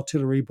only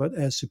artillery but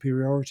air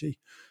superiority.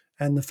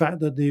 And the fact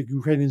that the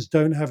Ukrainians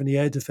don't have any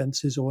air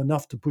defenses or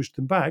enough to push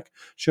them back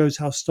shows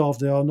how starved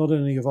they are not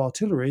only of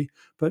artillery,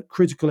 but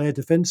critical air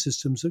defense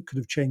systems that could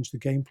have changed the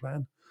game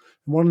plan.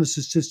 And one of the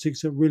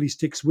statistics that really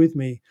sticks with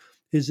me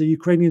is the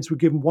Ukrainians were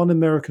given one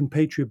American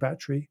Patriot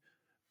battery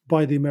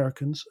by the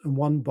Americans and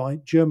one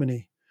by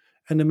Germany.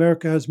 And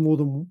America has more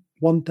than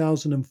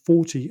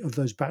 1,040 of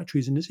those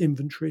batteries in its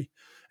inventory,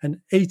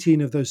 and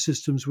 18 of those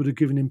systems would have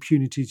given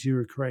impunity to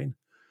Ukraine.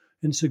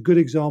 And it's a good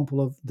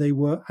example of they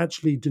were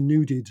actually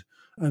denuded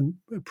and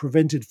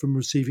prevented from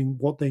receiving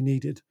what they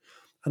needed.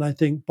 And I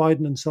think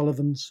Biden and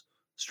Sullivan's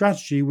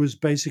strategy was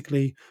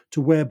basically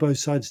to wear both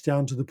sides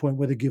down to the point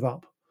where they give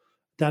up.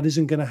 That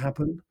isn't going to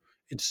happen.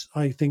 It's,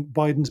 I think,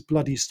 Biden's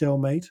bloody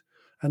stalemate.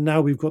 And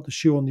now we've got the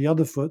shoe on the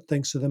other foot,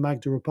 thanks to the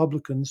Magda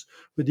Republicans,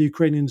 where the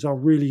Ukrainians are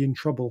really in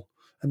trouble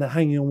and they're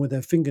hanging on with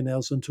their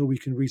fingernails until we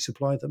can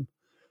resupply them.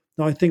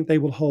 Now, I think they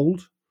will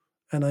hold,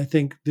 and I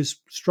think this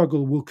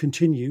struggle will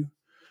continue.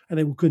 and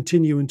it will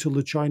continue until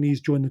the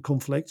Chinese join the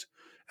conflict,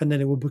 and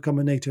then it will become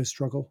a NATO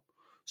struggle.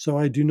 So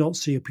I do not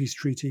see a peace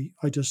treaty.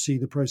 I just see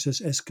the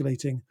process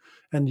escalating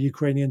and the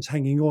Ukrainians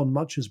hanging on,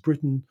 much as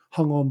Britain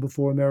hung on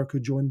before America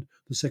joined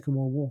the Second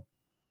World War.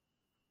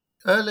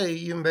 Earlier,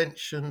 you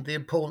mentioned the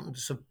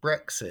importance of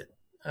Brexit.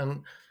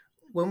 And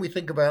when we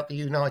think about the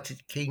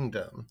United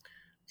Kingdom,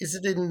 is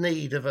it in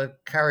need of a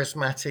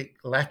charismatic,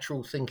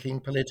 lateral thinking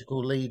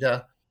political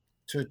leader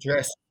to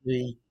address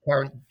the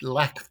current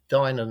lack of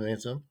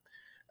dynamism?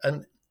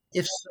 And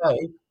if so,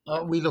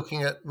 are we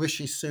looking at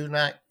Rishi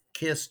Sunak,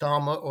 Keir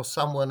Starmer, or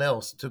someone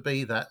else to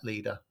be that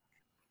leader?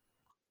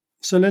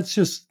 So let's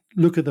just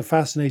look at the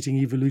fascinating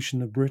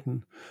evolution of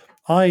Britain.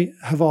 I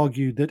have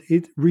argued that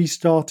it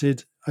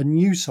restarted a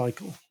new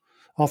cycle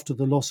after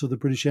the loss of the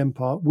British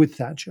Empire with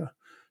Thatcher.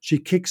 She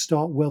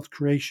kickstart wealth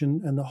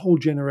creation and the whole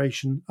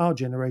generation, our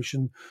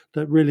generation,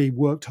 that really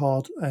worked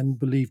hard and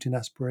believed in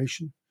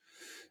aspiration.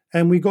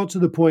 And we got to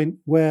the point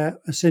where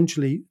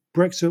essentially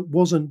Brexit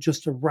wasn't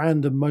just a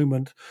random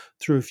moment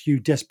through a few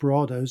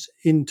desperados.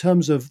 In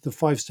terms of the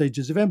 5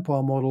 stages of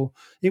empire model,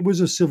 it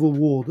was a civil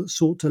war that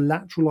sought to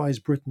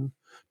lateralize Britain,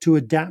 to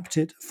adapt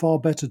it far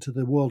better to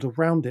the world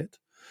around it,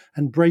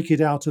 and break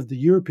it out of the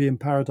European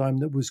paradigm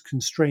that was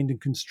constrained and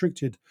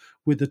constricted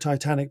with the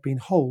Titanic being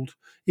holed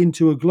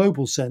into a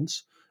global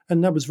sense.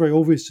 And that was very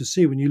obvious to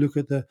see when you look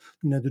at the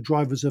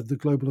drivers of the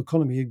global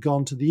economy had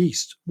gone to the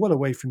east, well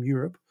away from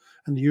Europe,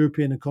 and the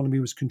European economy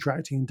was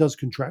contracting and does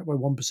contract by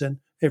 1%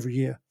 every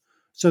year.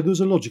 So there was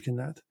a logic in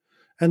that.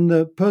 And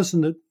the person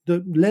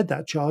that led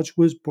that charge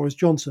was Boris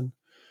Johnson,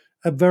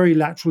 a very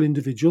lateral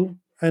individual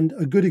and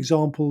a good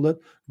example that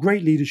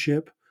great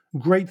leadership,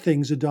 great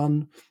things are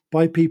done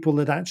by people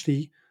that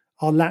actually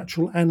are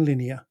lateral and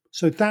linear.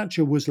 So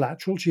Thatcher was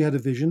lateral, she had a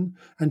vision,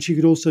 and she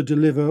could also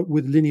deliver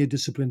with linear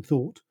disciplined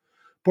thought.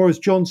 Boris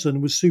Johnson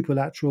was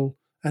superlateral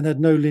and had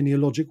no linear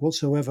logic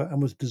whatsoever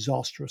and was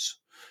disastrous.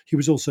 He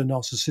was also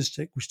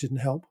narcissistic, which didn't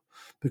help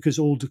because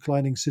all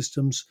declining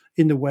systems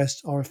in the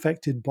West are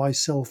affected by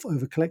self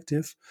over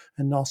collective,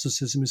 and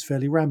narcissism is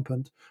fairly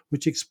rampant,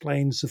 which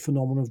explains the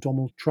phenomenon of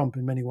Donald Trump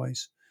in many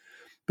ways.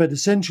 But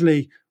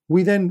essentially,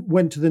 we then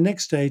went to the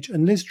next stage,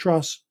 and Liz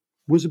Truss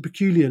was a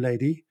peculiar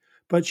lady,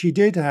 but she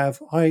did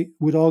have, I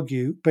would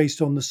argue,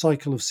 based on the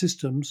cycle of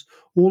systems,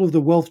 all of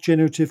the wealth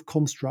generative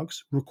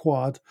constructs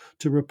required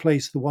to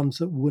replace the ones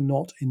that were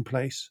not in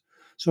place.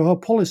 So her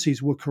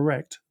policies were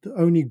correct. The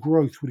only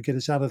growth would get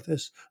us out of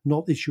this,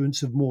 not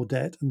issuance of more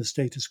debt and the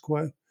status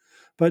quo.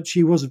 But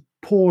she was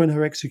poor in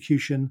her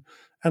execution.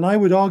 And I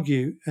would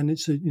argue, and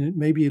it's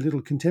maybe a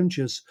little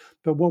contemptuous,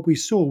 but what we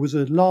saw was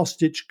a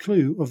last-ditch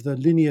clue of the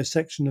linear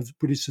section of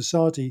British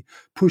society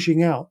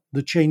pushing out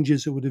the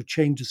changes that would have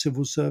changed the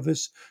civil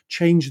service,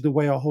 changed the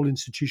way our whole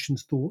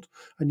institutions thought.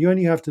 And you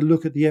only have to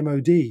look at the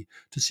MOD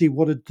to see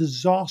what a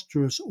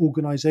disastrous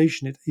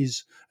organization it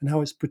is and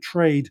how it's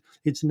betrayed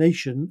its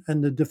nation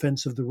and the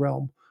defense of the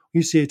realm.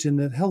 You see it in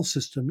the health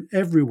system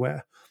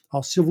everywhere.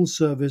 Our civil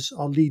service,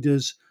 our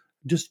leaders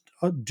just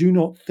do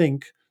not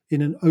think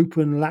in an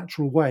open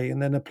lateral way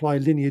and then apply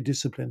linear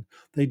discipline.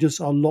 They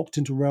just are locked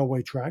into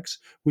railway tracks,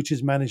 which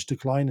is managed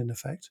decline in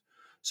effect.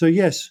 So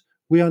yes,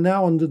 we are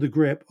now under the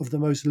grip of the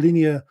most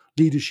linear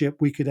leadership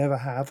we could ever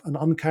have, an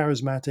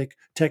uncharismatic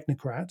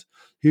technocrat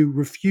who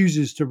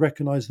refuses to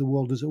recognize the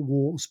world as at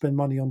war or spend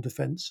money on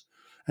defense,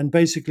 and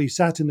basically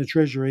sat in the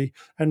Treasury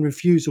and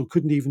refused or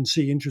couldn't even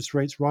see interest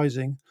rates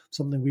rising,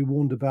 something we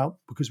warned about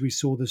because we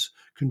saw this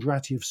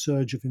Kondratiev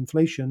surge of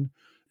inflation.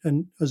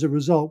 And as a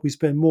result, we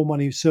spend more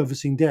money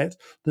servicing debt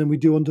than we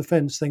do on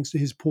defense, thanks to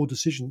his poor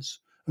decisions.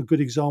 A good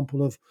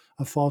example of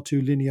a far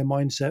too linear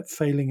mindset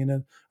failing in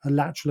a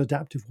lateral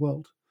adaptive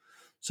world.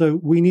 So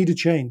we need a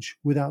change,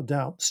 without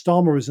doubt.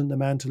 Starmer isn't the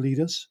man to lead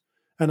us,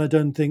 and I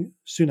don't think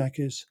Sunak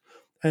is.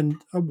 And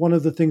one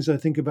of the things I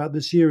think about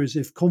this year is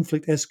if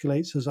conflict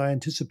escalates, as I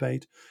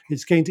anticipate,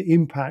 it's going to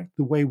impact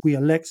the way we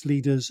elect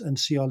leaders and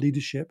see our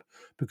leadership.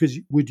 Because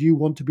would you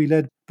want to be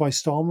led by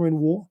Starmer in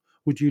war?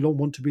 Would you not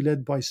want to be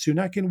led by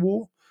Sunak in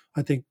war?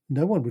 I think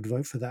no one would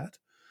vote for that.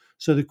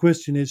 So the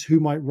question is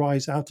who might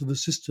rise out of the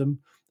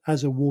system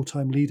as a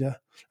wartime leader,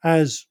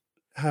 as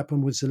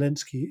happened with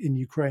Zelensky in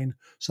Ukraine.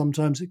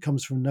 Sometimes it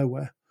comes from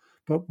nowhere.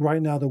 But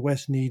right now, the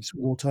West needs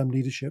wartime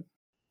leadership.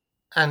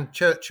 And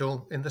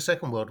Churchill in the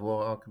Second World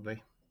War,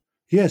 arguably.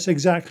 Yes,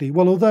 exactly.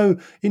 Well, although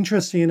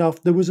interestingly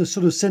enough, there was a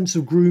sort of sense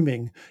of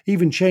grooming.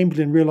 Even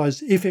Chamberlain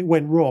realized if it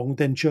went wrong,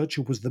 then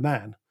Churchill was the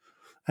man.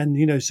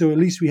 And, so at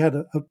least we had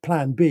a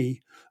plan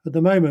B. At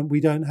the moment, we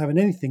don't have an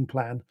anything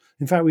plan.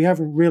 In fact, we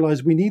haven't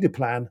realized we need a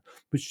plan,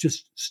 which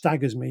just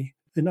staggers me.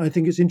 And I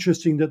think it's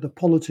interesting that the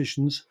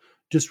politicians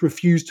just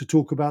refused to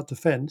talk about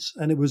defense.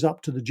 And it was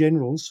up to the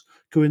generals,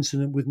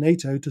 coincident with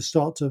NATO, to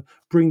start to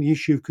bring the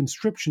issue of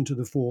conscription to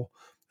the fore.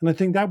 And I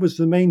think that was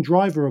the main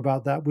driver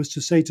about that, was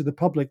to say to the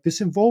public, this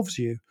involves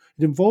you.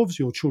 It involves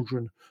your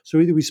children. So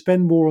either we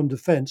spend more on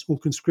defense or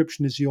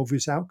conscription is the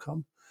obvious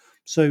outcome.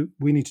 So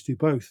we need to do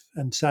both.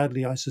 And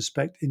sadly, I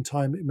suspect in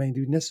time it may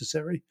be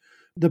necessary.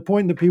 The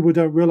point that people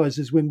don't realize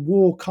is when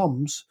war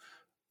comes,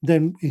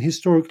 then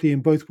historically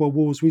in both world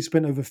wars, we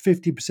spent over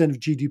 50% of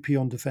GDP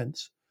on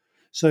defense.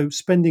 So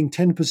spending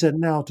 10%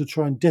 now to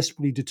try and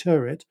desperately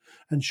deter it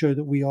and show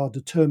that we are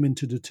determined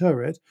to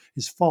deter it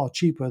is far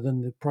cheaper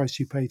than the price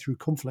you pay through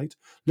conflict,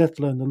 let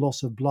alone the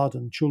loss of blood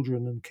and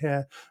children and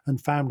care and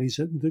families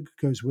that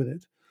goes with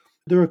it.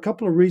 There are a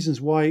couple of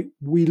reasons why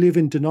we live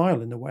in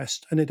denial in the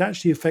West, and it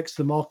actually affects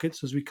the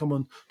markets as we come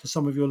on to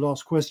some of your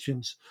last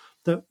questions.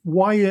 That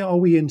why are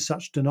we in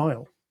such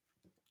denial?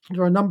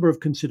 There are a number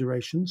of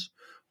considerations.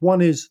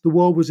 One is the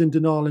world was in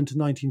denial into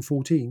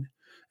 1914.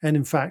 And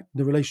in fact,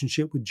 the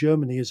relationship with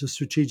Germany as a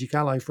strategic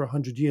ally for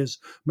 100 years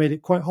made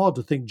it quite hard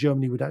to think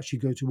Germany would actually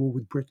go to war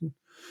with Britain.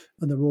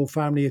 And the royal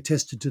family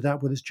attested to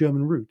that with its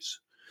German roots.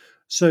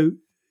 So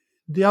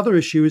the other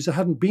issue is there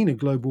hadn't been a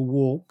global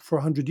war for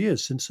 100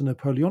 years since the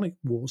Napoleonic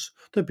Wars.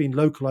 There had been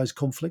localized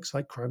conflicts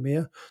like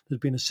Crimea.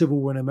 There'd been a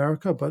civil war in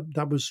America, but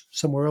that was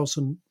somewhere else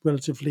and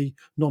relatively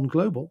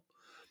non-global.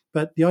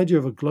 But the idea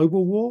of a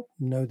global war,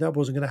 no, that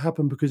wasn't going to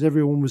happen because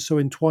everyone was so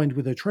entwined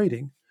with their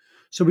trading.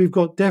 So we've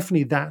got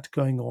definitely that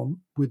going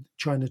on with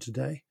China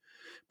today.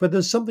 But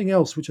there's something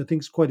else which I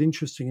think is quite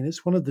interesting, and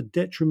it's one of the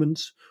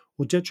detriments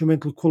or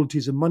detrimental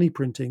qualities of money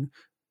printing.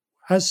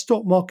 As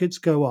stock markets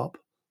go up,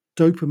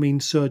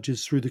 dopamine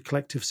surges through the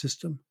collective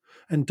system,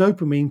 and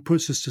dopamine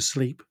puts us to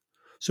sleep,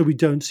 so we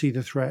don't see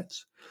the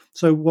threats.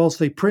 So whilst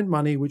they print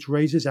money, which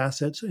raises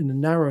assets in a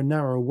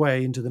narrow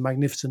way into the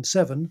Magnificent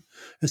Seven,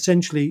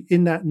 essentially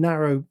in that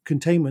narrow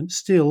containment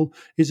still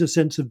is a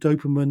sense of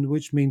dopamine,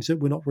 which means that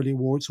we're not really at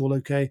war, it's all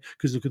okay,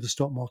 because look at the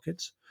stock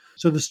markets.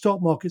 So the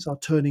stock markets are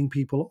turning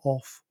people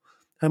off.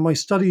 And my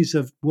studies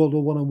of World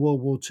War I and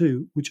World War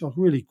II, which are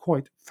really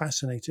quite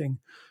fascinating,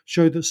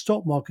 show that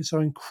stock markets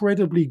are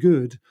incredibly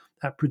good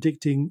at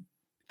predicting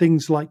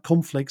things like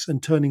conflicts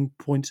and turning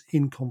points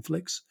in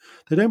conflicts.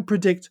 They don't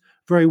predict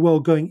very well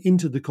going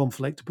into the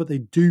conflict, but they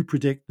do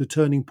predict the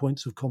turning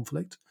points of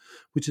conflict,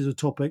 which is a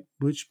topic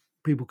which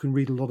people can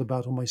read a lot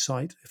about on my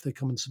site if they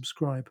come and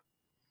subscribe.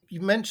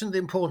 You mentioned the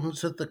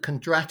importance of the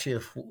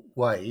Kondratiev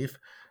wave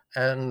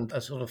and a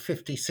sort of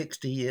 50,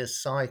 60-year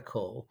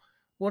cycle.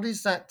 What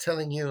is that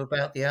telling you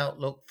about the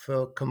outlook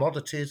for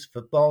commodities,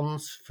 for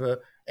bonds, for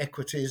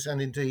equities,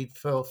 and indeed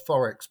for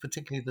Forex,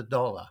 particularly the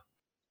dollar?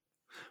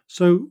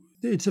 So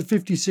it's a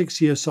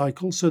 56-year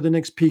cycle. So the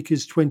next peak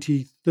is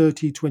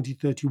 2030,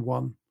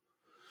 2031.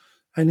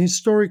 And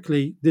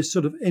historically, this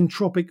sort of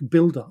entropic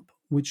buildup,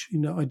 which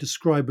I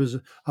describe as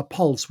a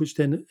pulse, which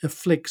then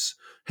afflicts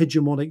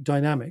hegemonic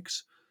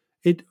dynamics,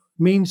 it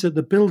means that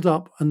the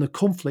buildup and the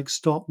conflicts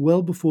start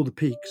well before the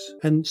peaks.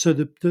 And so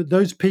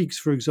those peaks,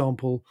 for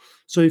example,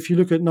 so if you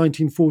look at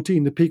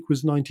 1914, the peak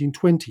was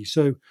 1920.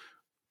 So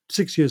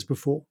 6 years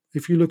before.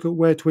 If you look at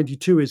where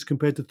 22 is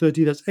compared to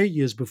 30, that's 8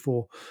 years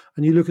before.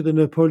 And you look at the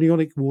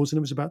Napoleonic Wars, and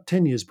it was about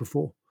 10 years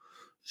before.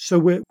 So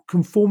we're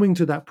conforming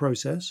to that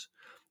process.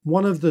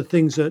 One of the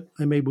things that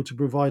I'm able to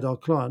provide our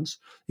clients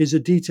is a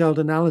detailed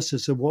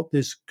analysis of what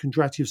this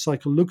Kondratiev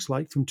cycle looks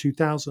like from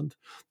 2000,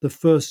 the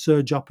first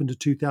surge up into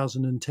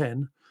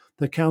 2010,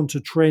 the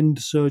counter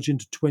trend surge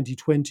into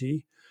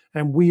 2020.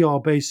 And we are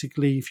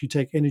basically, if you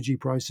take energy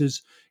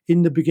prices,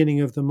 in the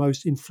beginning of the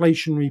most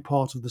inflationary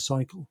part of the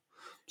cycle.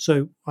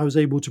 So I was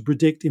able to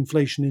predict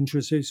inflation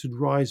interest rates would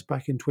rise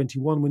back in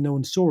 21 when no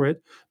one saw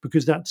it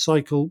because that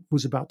cycle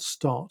was about to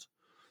start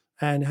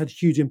and had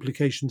huge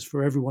implications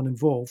for everyone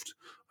involved.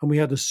 And we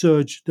had a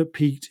surge that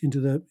peaked into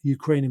the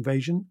Ukraine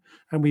invasion,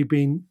 and we've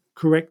been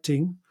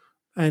correcting.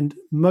 And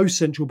most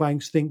central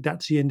banks think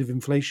that's the end of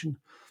inflation.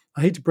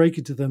 I hate to break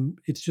it to them,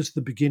 it's just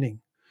the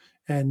beginning.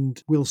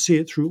 And we'll see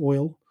it through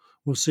oil.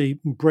 We'll see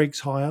breaks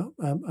higher.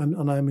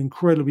 And I'm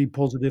incredibly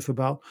positive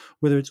about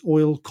whether it's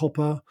oil,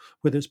 copper,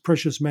 whether it's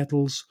precious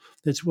metals.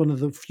 It's one of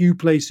the few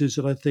places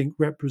that I think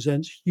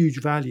represents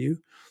huge value,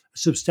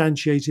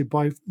 substantiated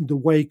by the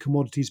way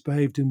commodities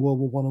behaved in World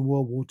War I and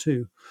World War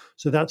II.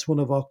 So that's one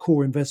of our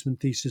core investment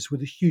thesis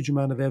with a huge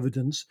amount of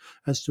evidence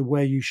as to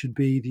where you should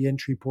be, the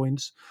entry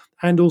points,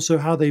 and also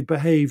how they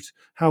behaved,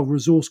 how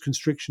resource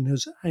constriction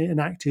has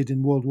enacted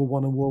in World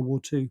War I and World War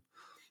II.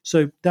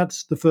 So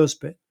that's the first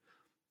bit.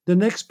 The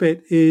next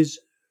bit is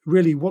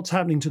really what's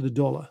happening to the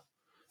dollar.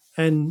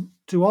 And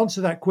to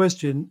answer that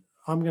question,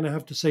 I'm going to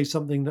have to say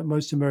something that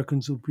most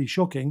Americans will be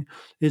shocking,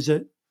 is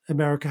that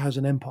America has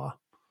an empire.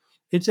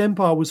 Its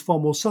empire was far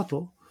more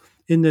subtle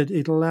in that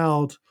it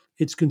allowed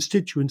its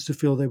constituents to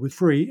feel they were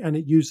free, and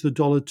it used the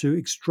dollar to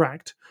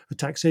extract a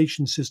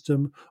taxation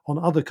system on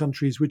other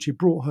countries, which it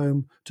brought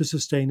home to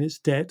sustain its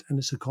debt and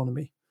its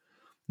economy.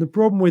 The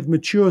problem with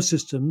mature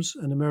systems,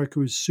 and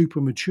America is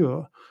super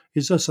mature,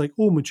 is just like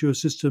all mature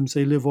systems,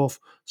 they live off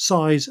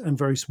size and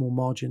very small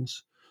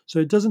margins. So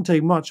it doesn't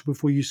take much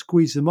before you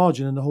squeeze the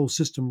margin and the whole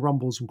system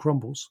rumbles and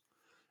crumbles.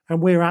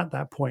 And we're at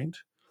that point.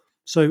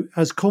 So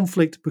as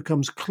conflict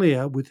becomes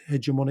clear with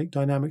hegemonic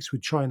dynamics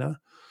with China,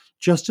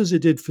 just as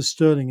it did for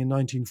sterling in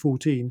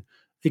 1914,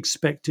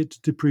 expect it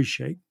to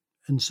depreciate.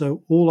 And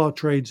so all our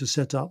trades are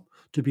set up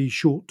to be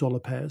short dollar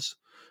pairs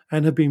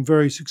and have been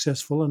very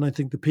successful. And I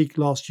think the peak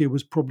last year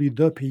was probably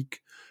the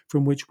peak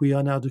from which we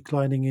are now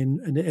declining in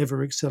an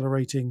ever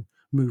accelerating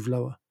move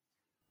lower.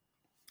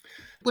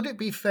 Would it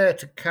be fair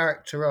to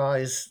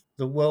characterize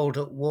the world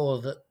at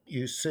war that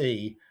you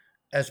see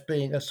as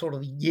being a sort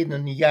of yin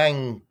and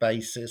yang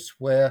basis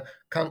where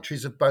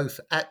countries are both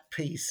at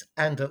peace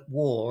and at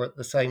war at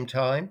the same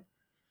time?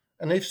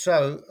 And if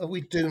so, are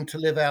we doomed to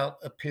live out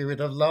a period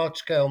of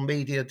large-scale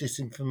media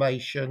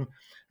disinformation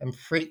and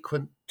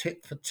frequent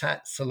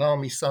tit-for-tat,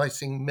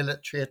 salami-slicing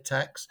military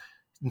attacks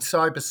in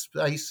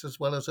cyberspace as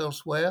well as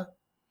elsewhere?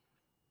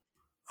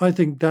 I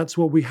think that's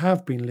what we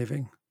have been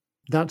living.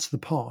 That's the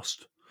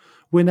past.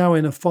 We're now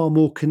in a far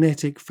more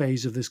kinetic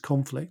phase of this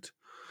conflict.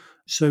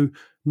 So,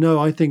 no,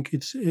 I think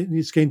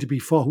it's going to be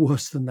far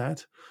worse than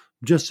that,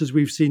 just as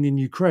we've seen in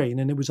Ukraine,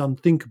 and it was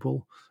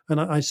unthinkable. And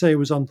I say it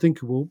was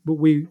unthinkable, but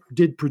we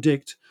did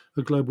predict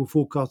a global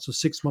forecast of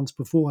 6 months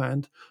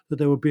beforehand that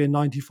there would be a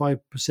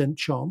 95%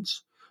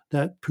 chance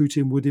that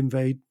Putin would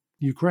invade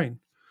Ukraine.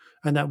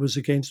 And that was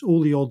against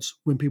all the odds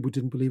when people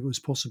didn't believe it was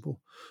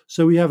possible.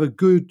 So we have a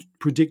good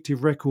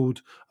predictive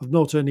record of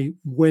not only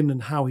when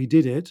and how he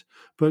did it,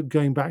 but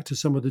going back to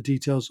some of the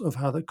details of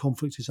how that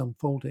conflict is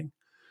unfolding.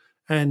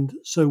 And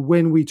so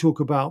when we talk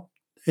about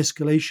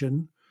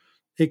escalation,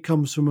 it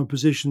comes from a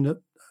position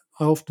that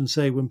I often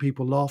say when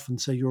people laugh and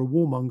say, you're a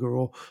warmonger,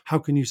 or how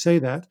can you say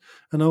that?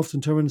 And I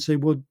often turn around and say,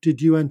 well,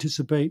 did you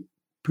anticipate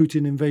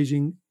Putin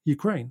invading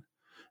Ukraine?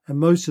 And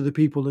most of the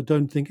people that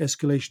don't think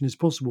escalation is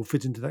possible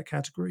fit into that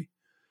category.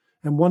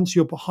 And once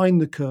you're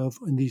behind the curve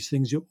in these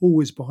things, you're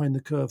always behind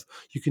the curve.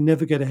 You can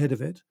never get ahead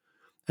of it.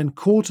 And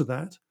core to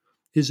that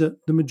is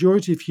that the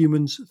majority of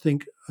humans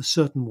think a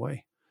certain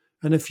way.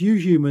 And a few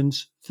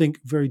humans think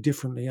very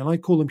differently. And I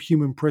call them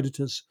human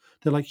predators.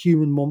 They're like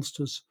human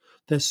monsters.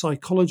 Their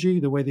psychology,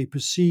 the way they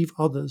perceive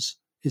others,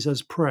 is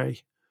as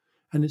prey.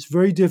 And it's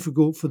very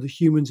difficult for the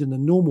humans in the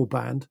normal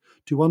band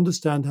to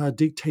understand how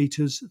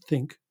dictators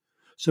think.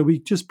 So we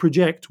just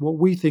project what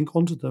we think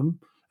onto them.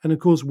 And of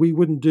course, we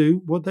wouldn't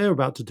do what they're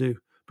about to do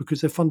because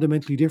they're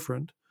fundamentally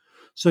different.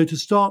 So to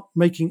start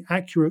making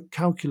accurate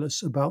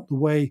calculus about the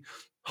way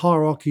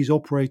hierarchies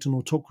operate and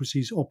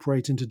autocracies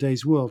operate in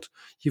today's world,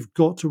 you've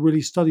got to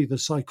really study the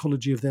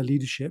psychology of their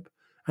leadership.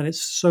 And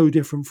it's so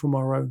different from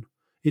our own.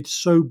 It's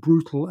so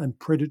brutal and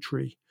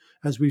predatory,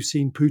 as we've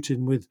seen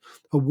Putin with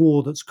a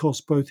war that's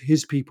cost both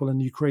his people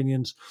and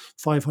Ukrainians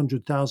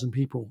 500,000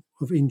 people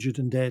of injured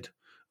and dead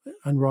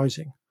and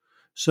rising.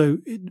 So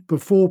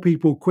before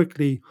people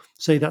quickly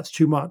say that's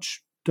too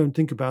much, don't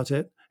think about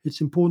it.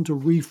 It's important to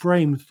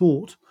reframe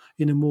thought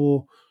in a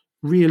more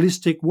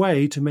realistic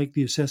way to make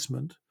the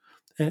assessment,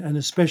 and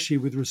especially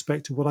with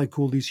respect to what I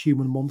call these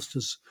human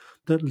monsters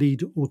that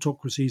lead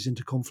autocracies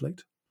into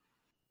conflict.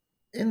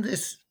 In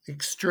this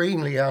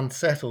extremely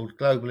unsettled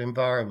global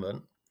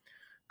environment,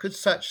 could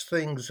such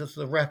things as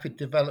the rapid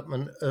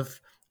development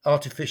of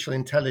artificial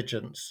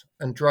intelligence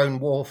and drone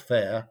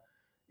warfare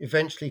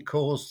eventually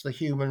cause the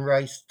human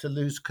race to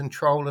lose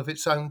control of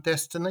its own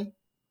destiny?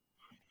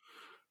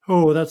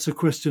 Oh, that's a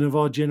question of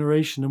our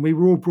generation. And we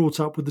were all brought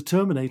up with the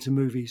Terminator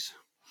movies.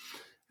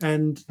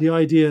 And the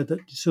idea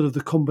that sort of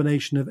the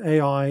combination of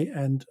AI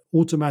and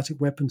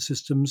automatic weapon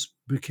systems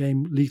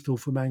became lethal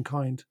for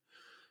mankind.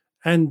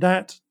 And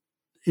that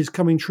is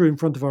coming true in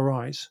front of our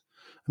eyes.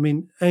 I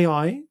mean,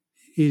 AI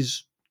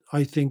is,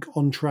 I think,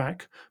 on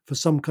track for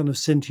some kind of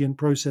sentient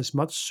process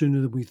much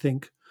sooner than we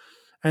think.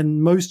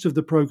 And most of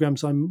the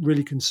programs I'm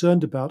really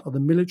concerned about are the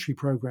military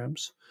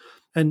programs.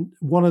 And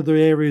one of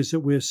the areas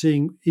that we're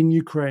seeing in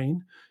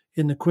Ukraine,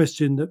 in the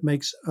question that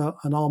makes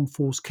an armed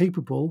force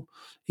capable,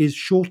 is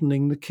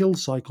shortening the kill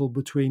cycle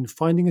between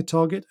finding a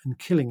target and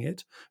killing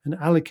it and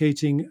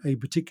allocating a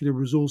particular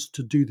resource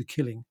to do the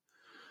killing.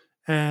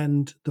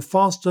 And the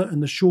faster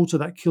and the shorter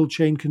that kill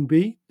chain can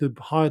be, the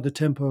higher the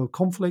tempo of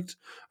conflict,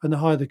 and the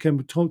higher the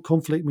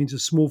conflict means a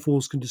small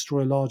force can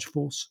destroy a large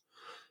force.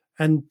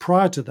 And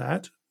prior to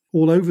that,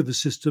 all over the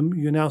system,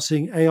 you're now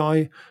seeing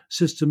AI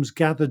systems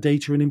gather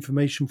data and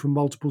information from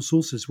multiple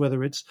sources,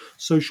 whether it's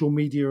social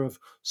media of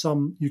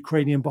some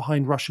Ukrainian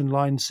behind Russian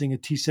lines seeing a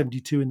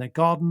T-72 in their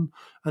garden,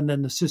 and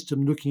then the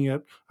system looking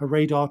at a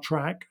radar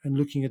track and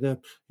looking at an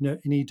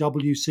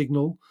EW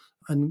signal,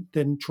 and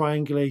then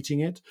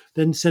triangulating it,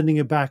 then sending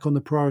it back on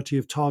the priority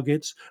of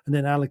targets, and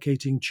then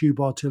allocating tube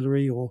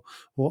artillery or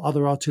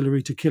other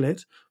artillery to kill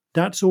it.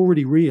 That's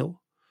already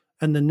real.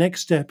 And the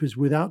next step is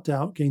without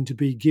doubt going to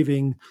be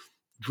giving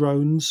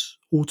drones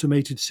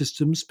automated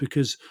systems,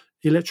 because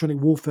electronic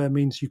warfare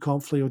means you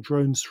can't fly your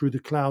drones through the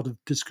cloud of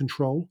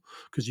discontrol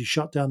because you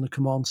shut down the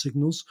command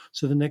signals.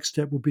 So the next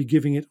step will be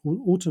giving it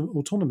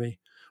autonomy.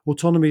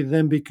 Autonomy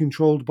then be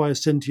controlled by a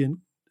sentient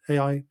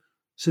AI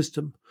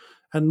system.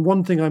 And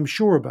one thing I'm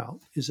sure about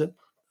is that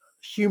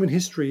human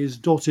history is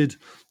dotted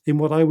in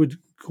what I would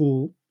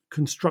call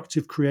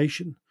constructive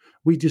creation.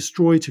 We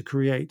destroy to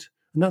create,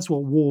 and that's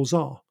what wars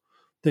are.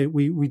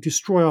 We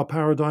destroy our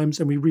paradigms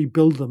and we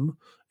rebuild them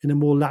in a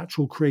more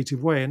lateral,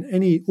 creative way. And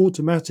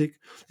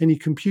any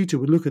computer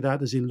would look at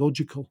that as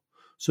illogical.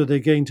 So they're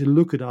going to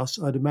look at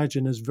us, I'd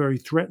imagine, as very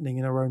threatening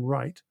in our own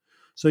right.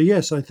 So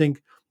yes, I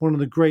think one of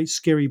the great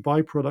scary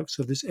byproducts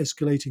of this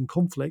escalating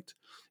conflict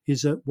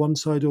is that one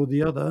side or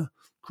the other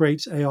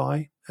creates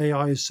AI.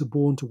 AI is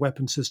suborned to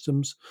weapon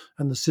systems,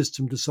 and the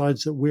system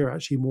decides that we're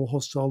actually more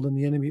hostile than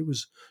the enemy it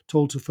was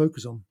told to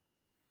focus on.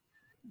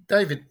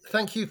 David,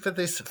 thank you for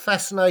this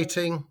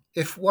fascinating,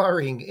 if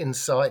worrying,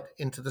 insight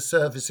into the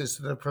services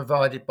that are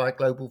provided by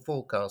Global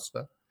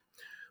Forecaster.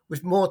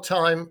 With more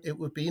time, it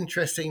would be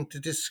interesting to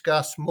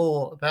discuss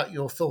more about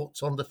your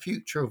thoughts on the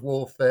future of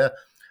warfare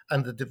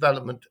and the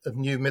development of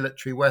new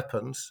military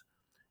weapons.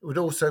 It would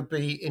also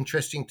be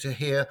interesting to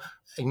hear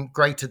in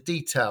greater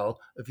detail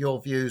of your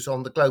views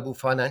on the global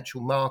financial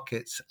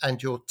markets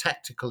and your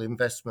tactical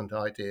investment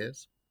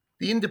ideas.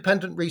 The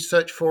Independent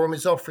Research Forum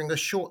is offering a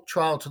short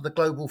trial to the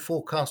Global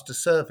Forecaster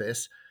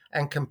service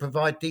and can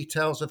provide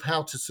details of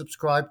how to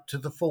subscribe to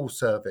the full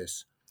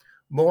service.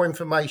 More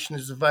information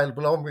is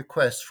available on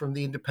request from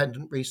the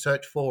Independent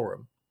Research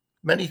Forum.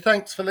 Many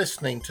thanks for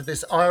listening to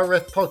this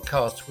IRF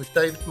podcast with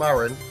David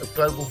Murrin of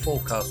Global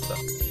Forecaster.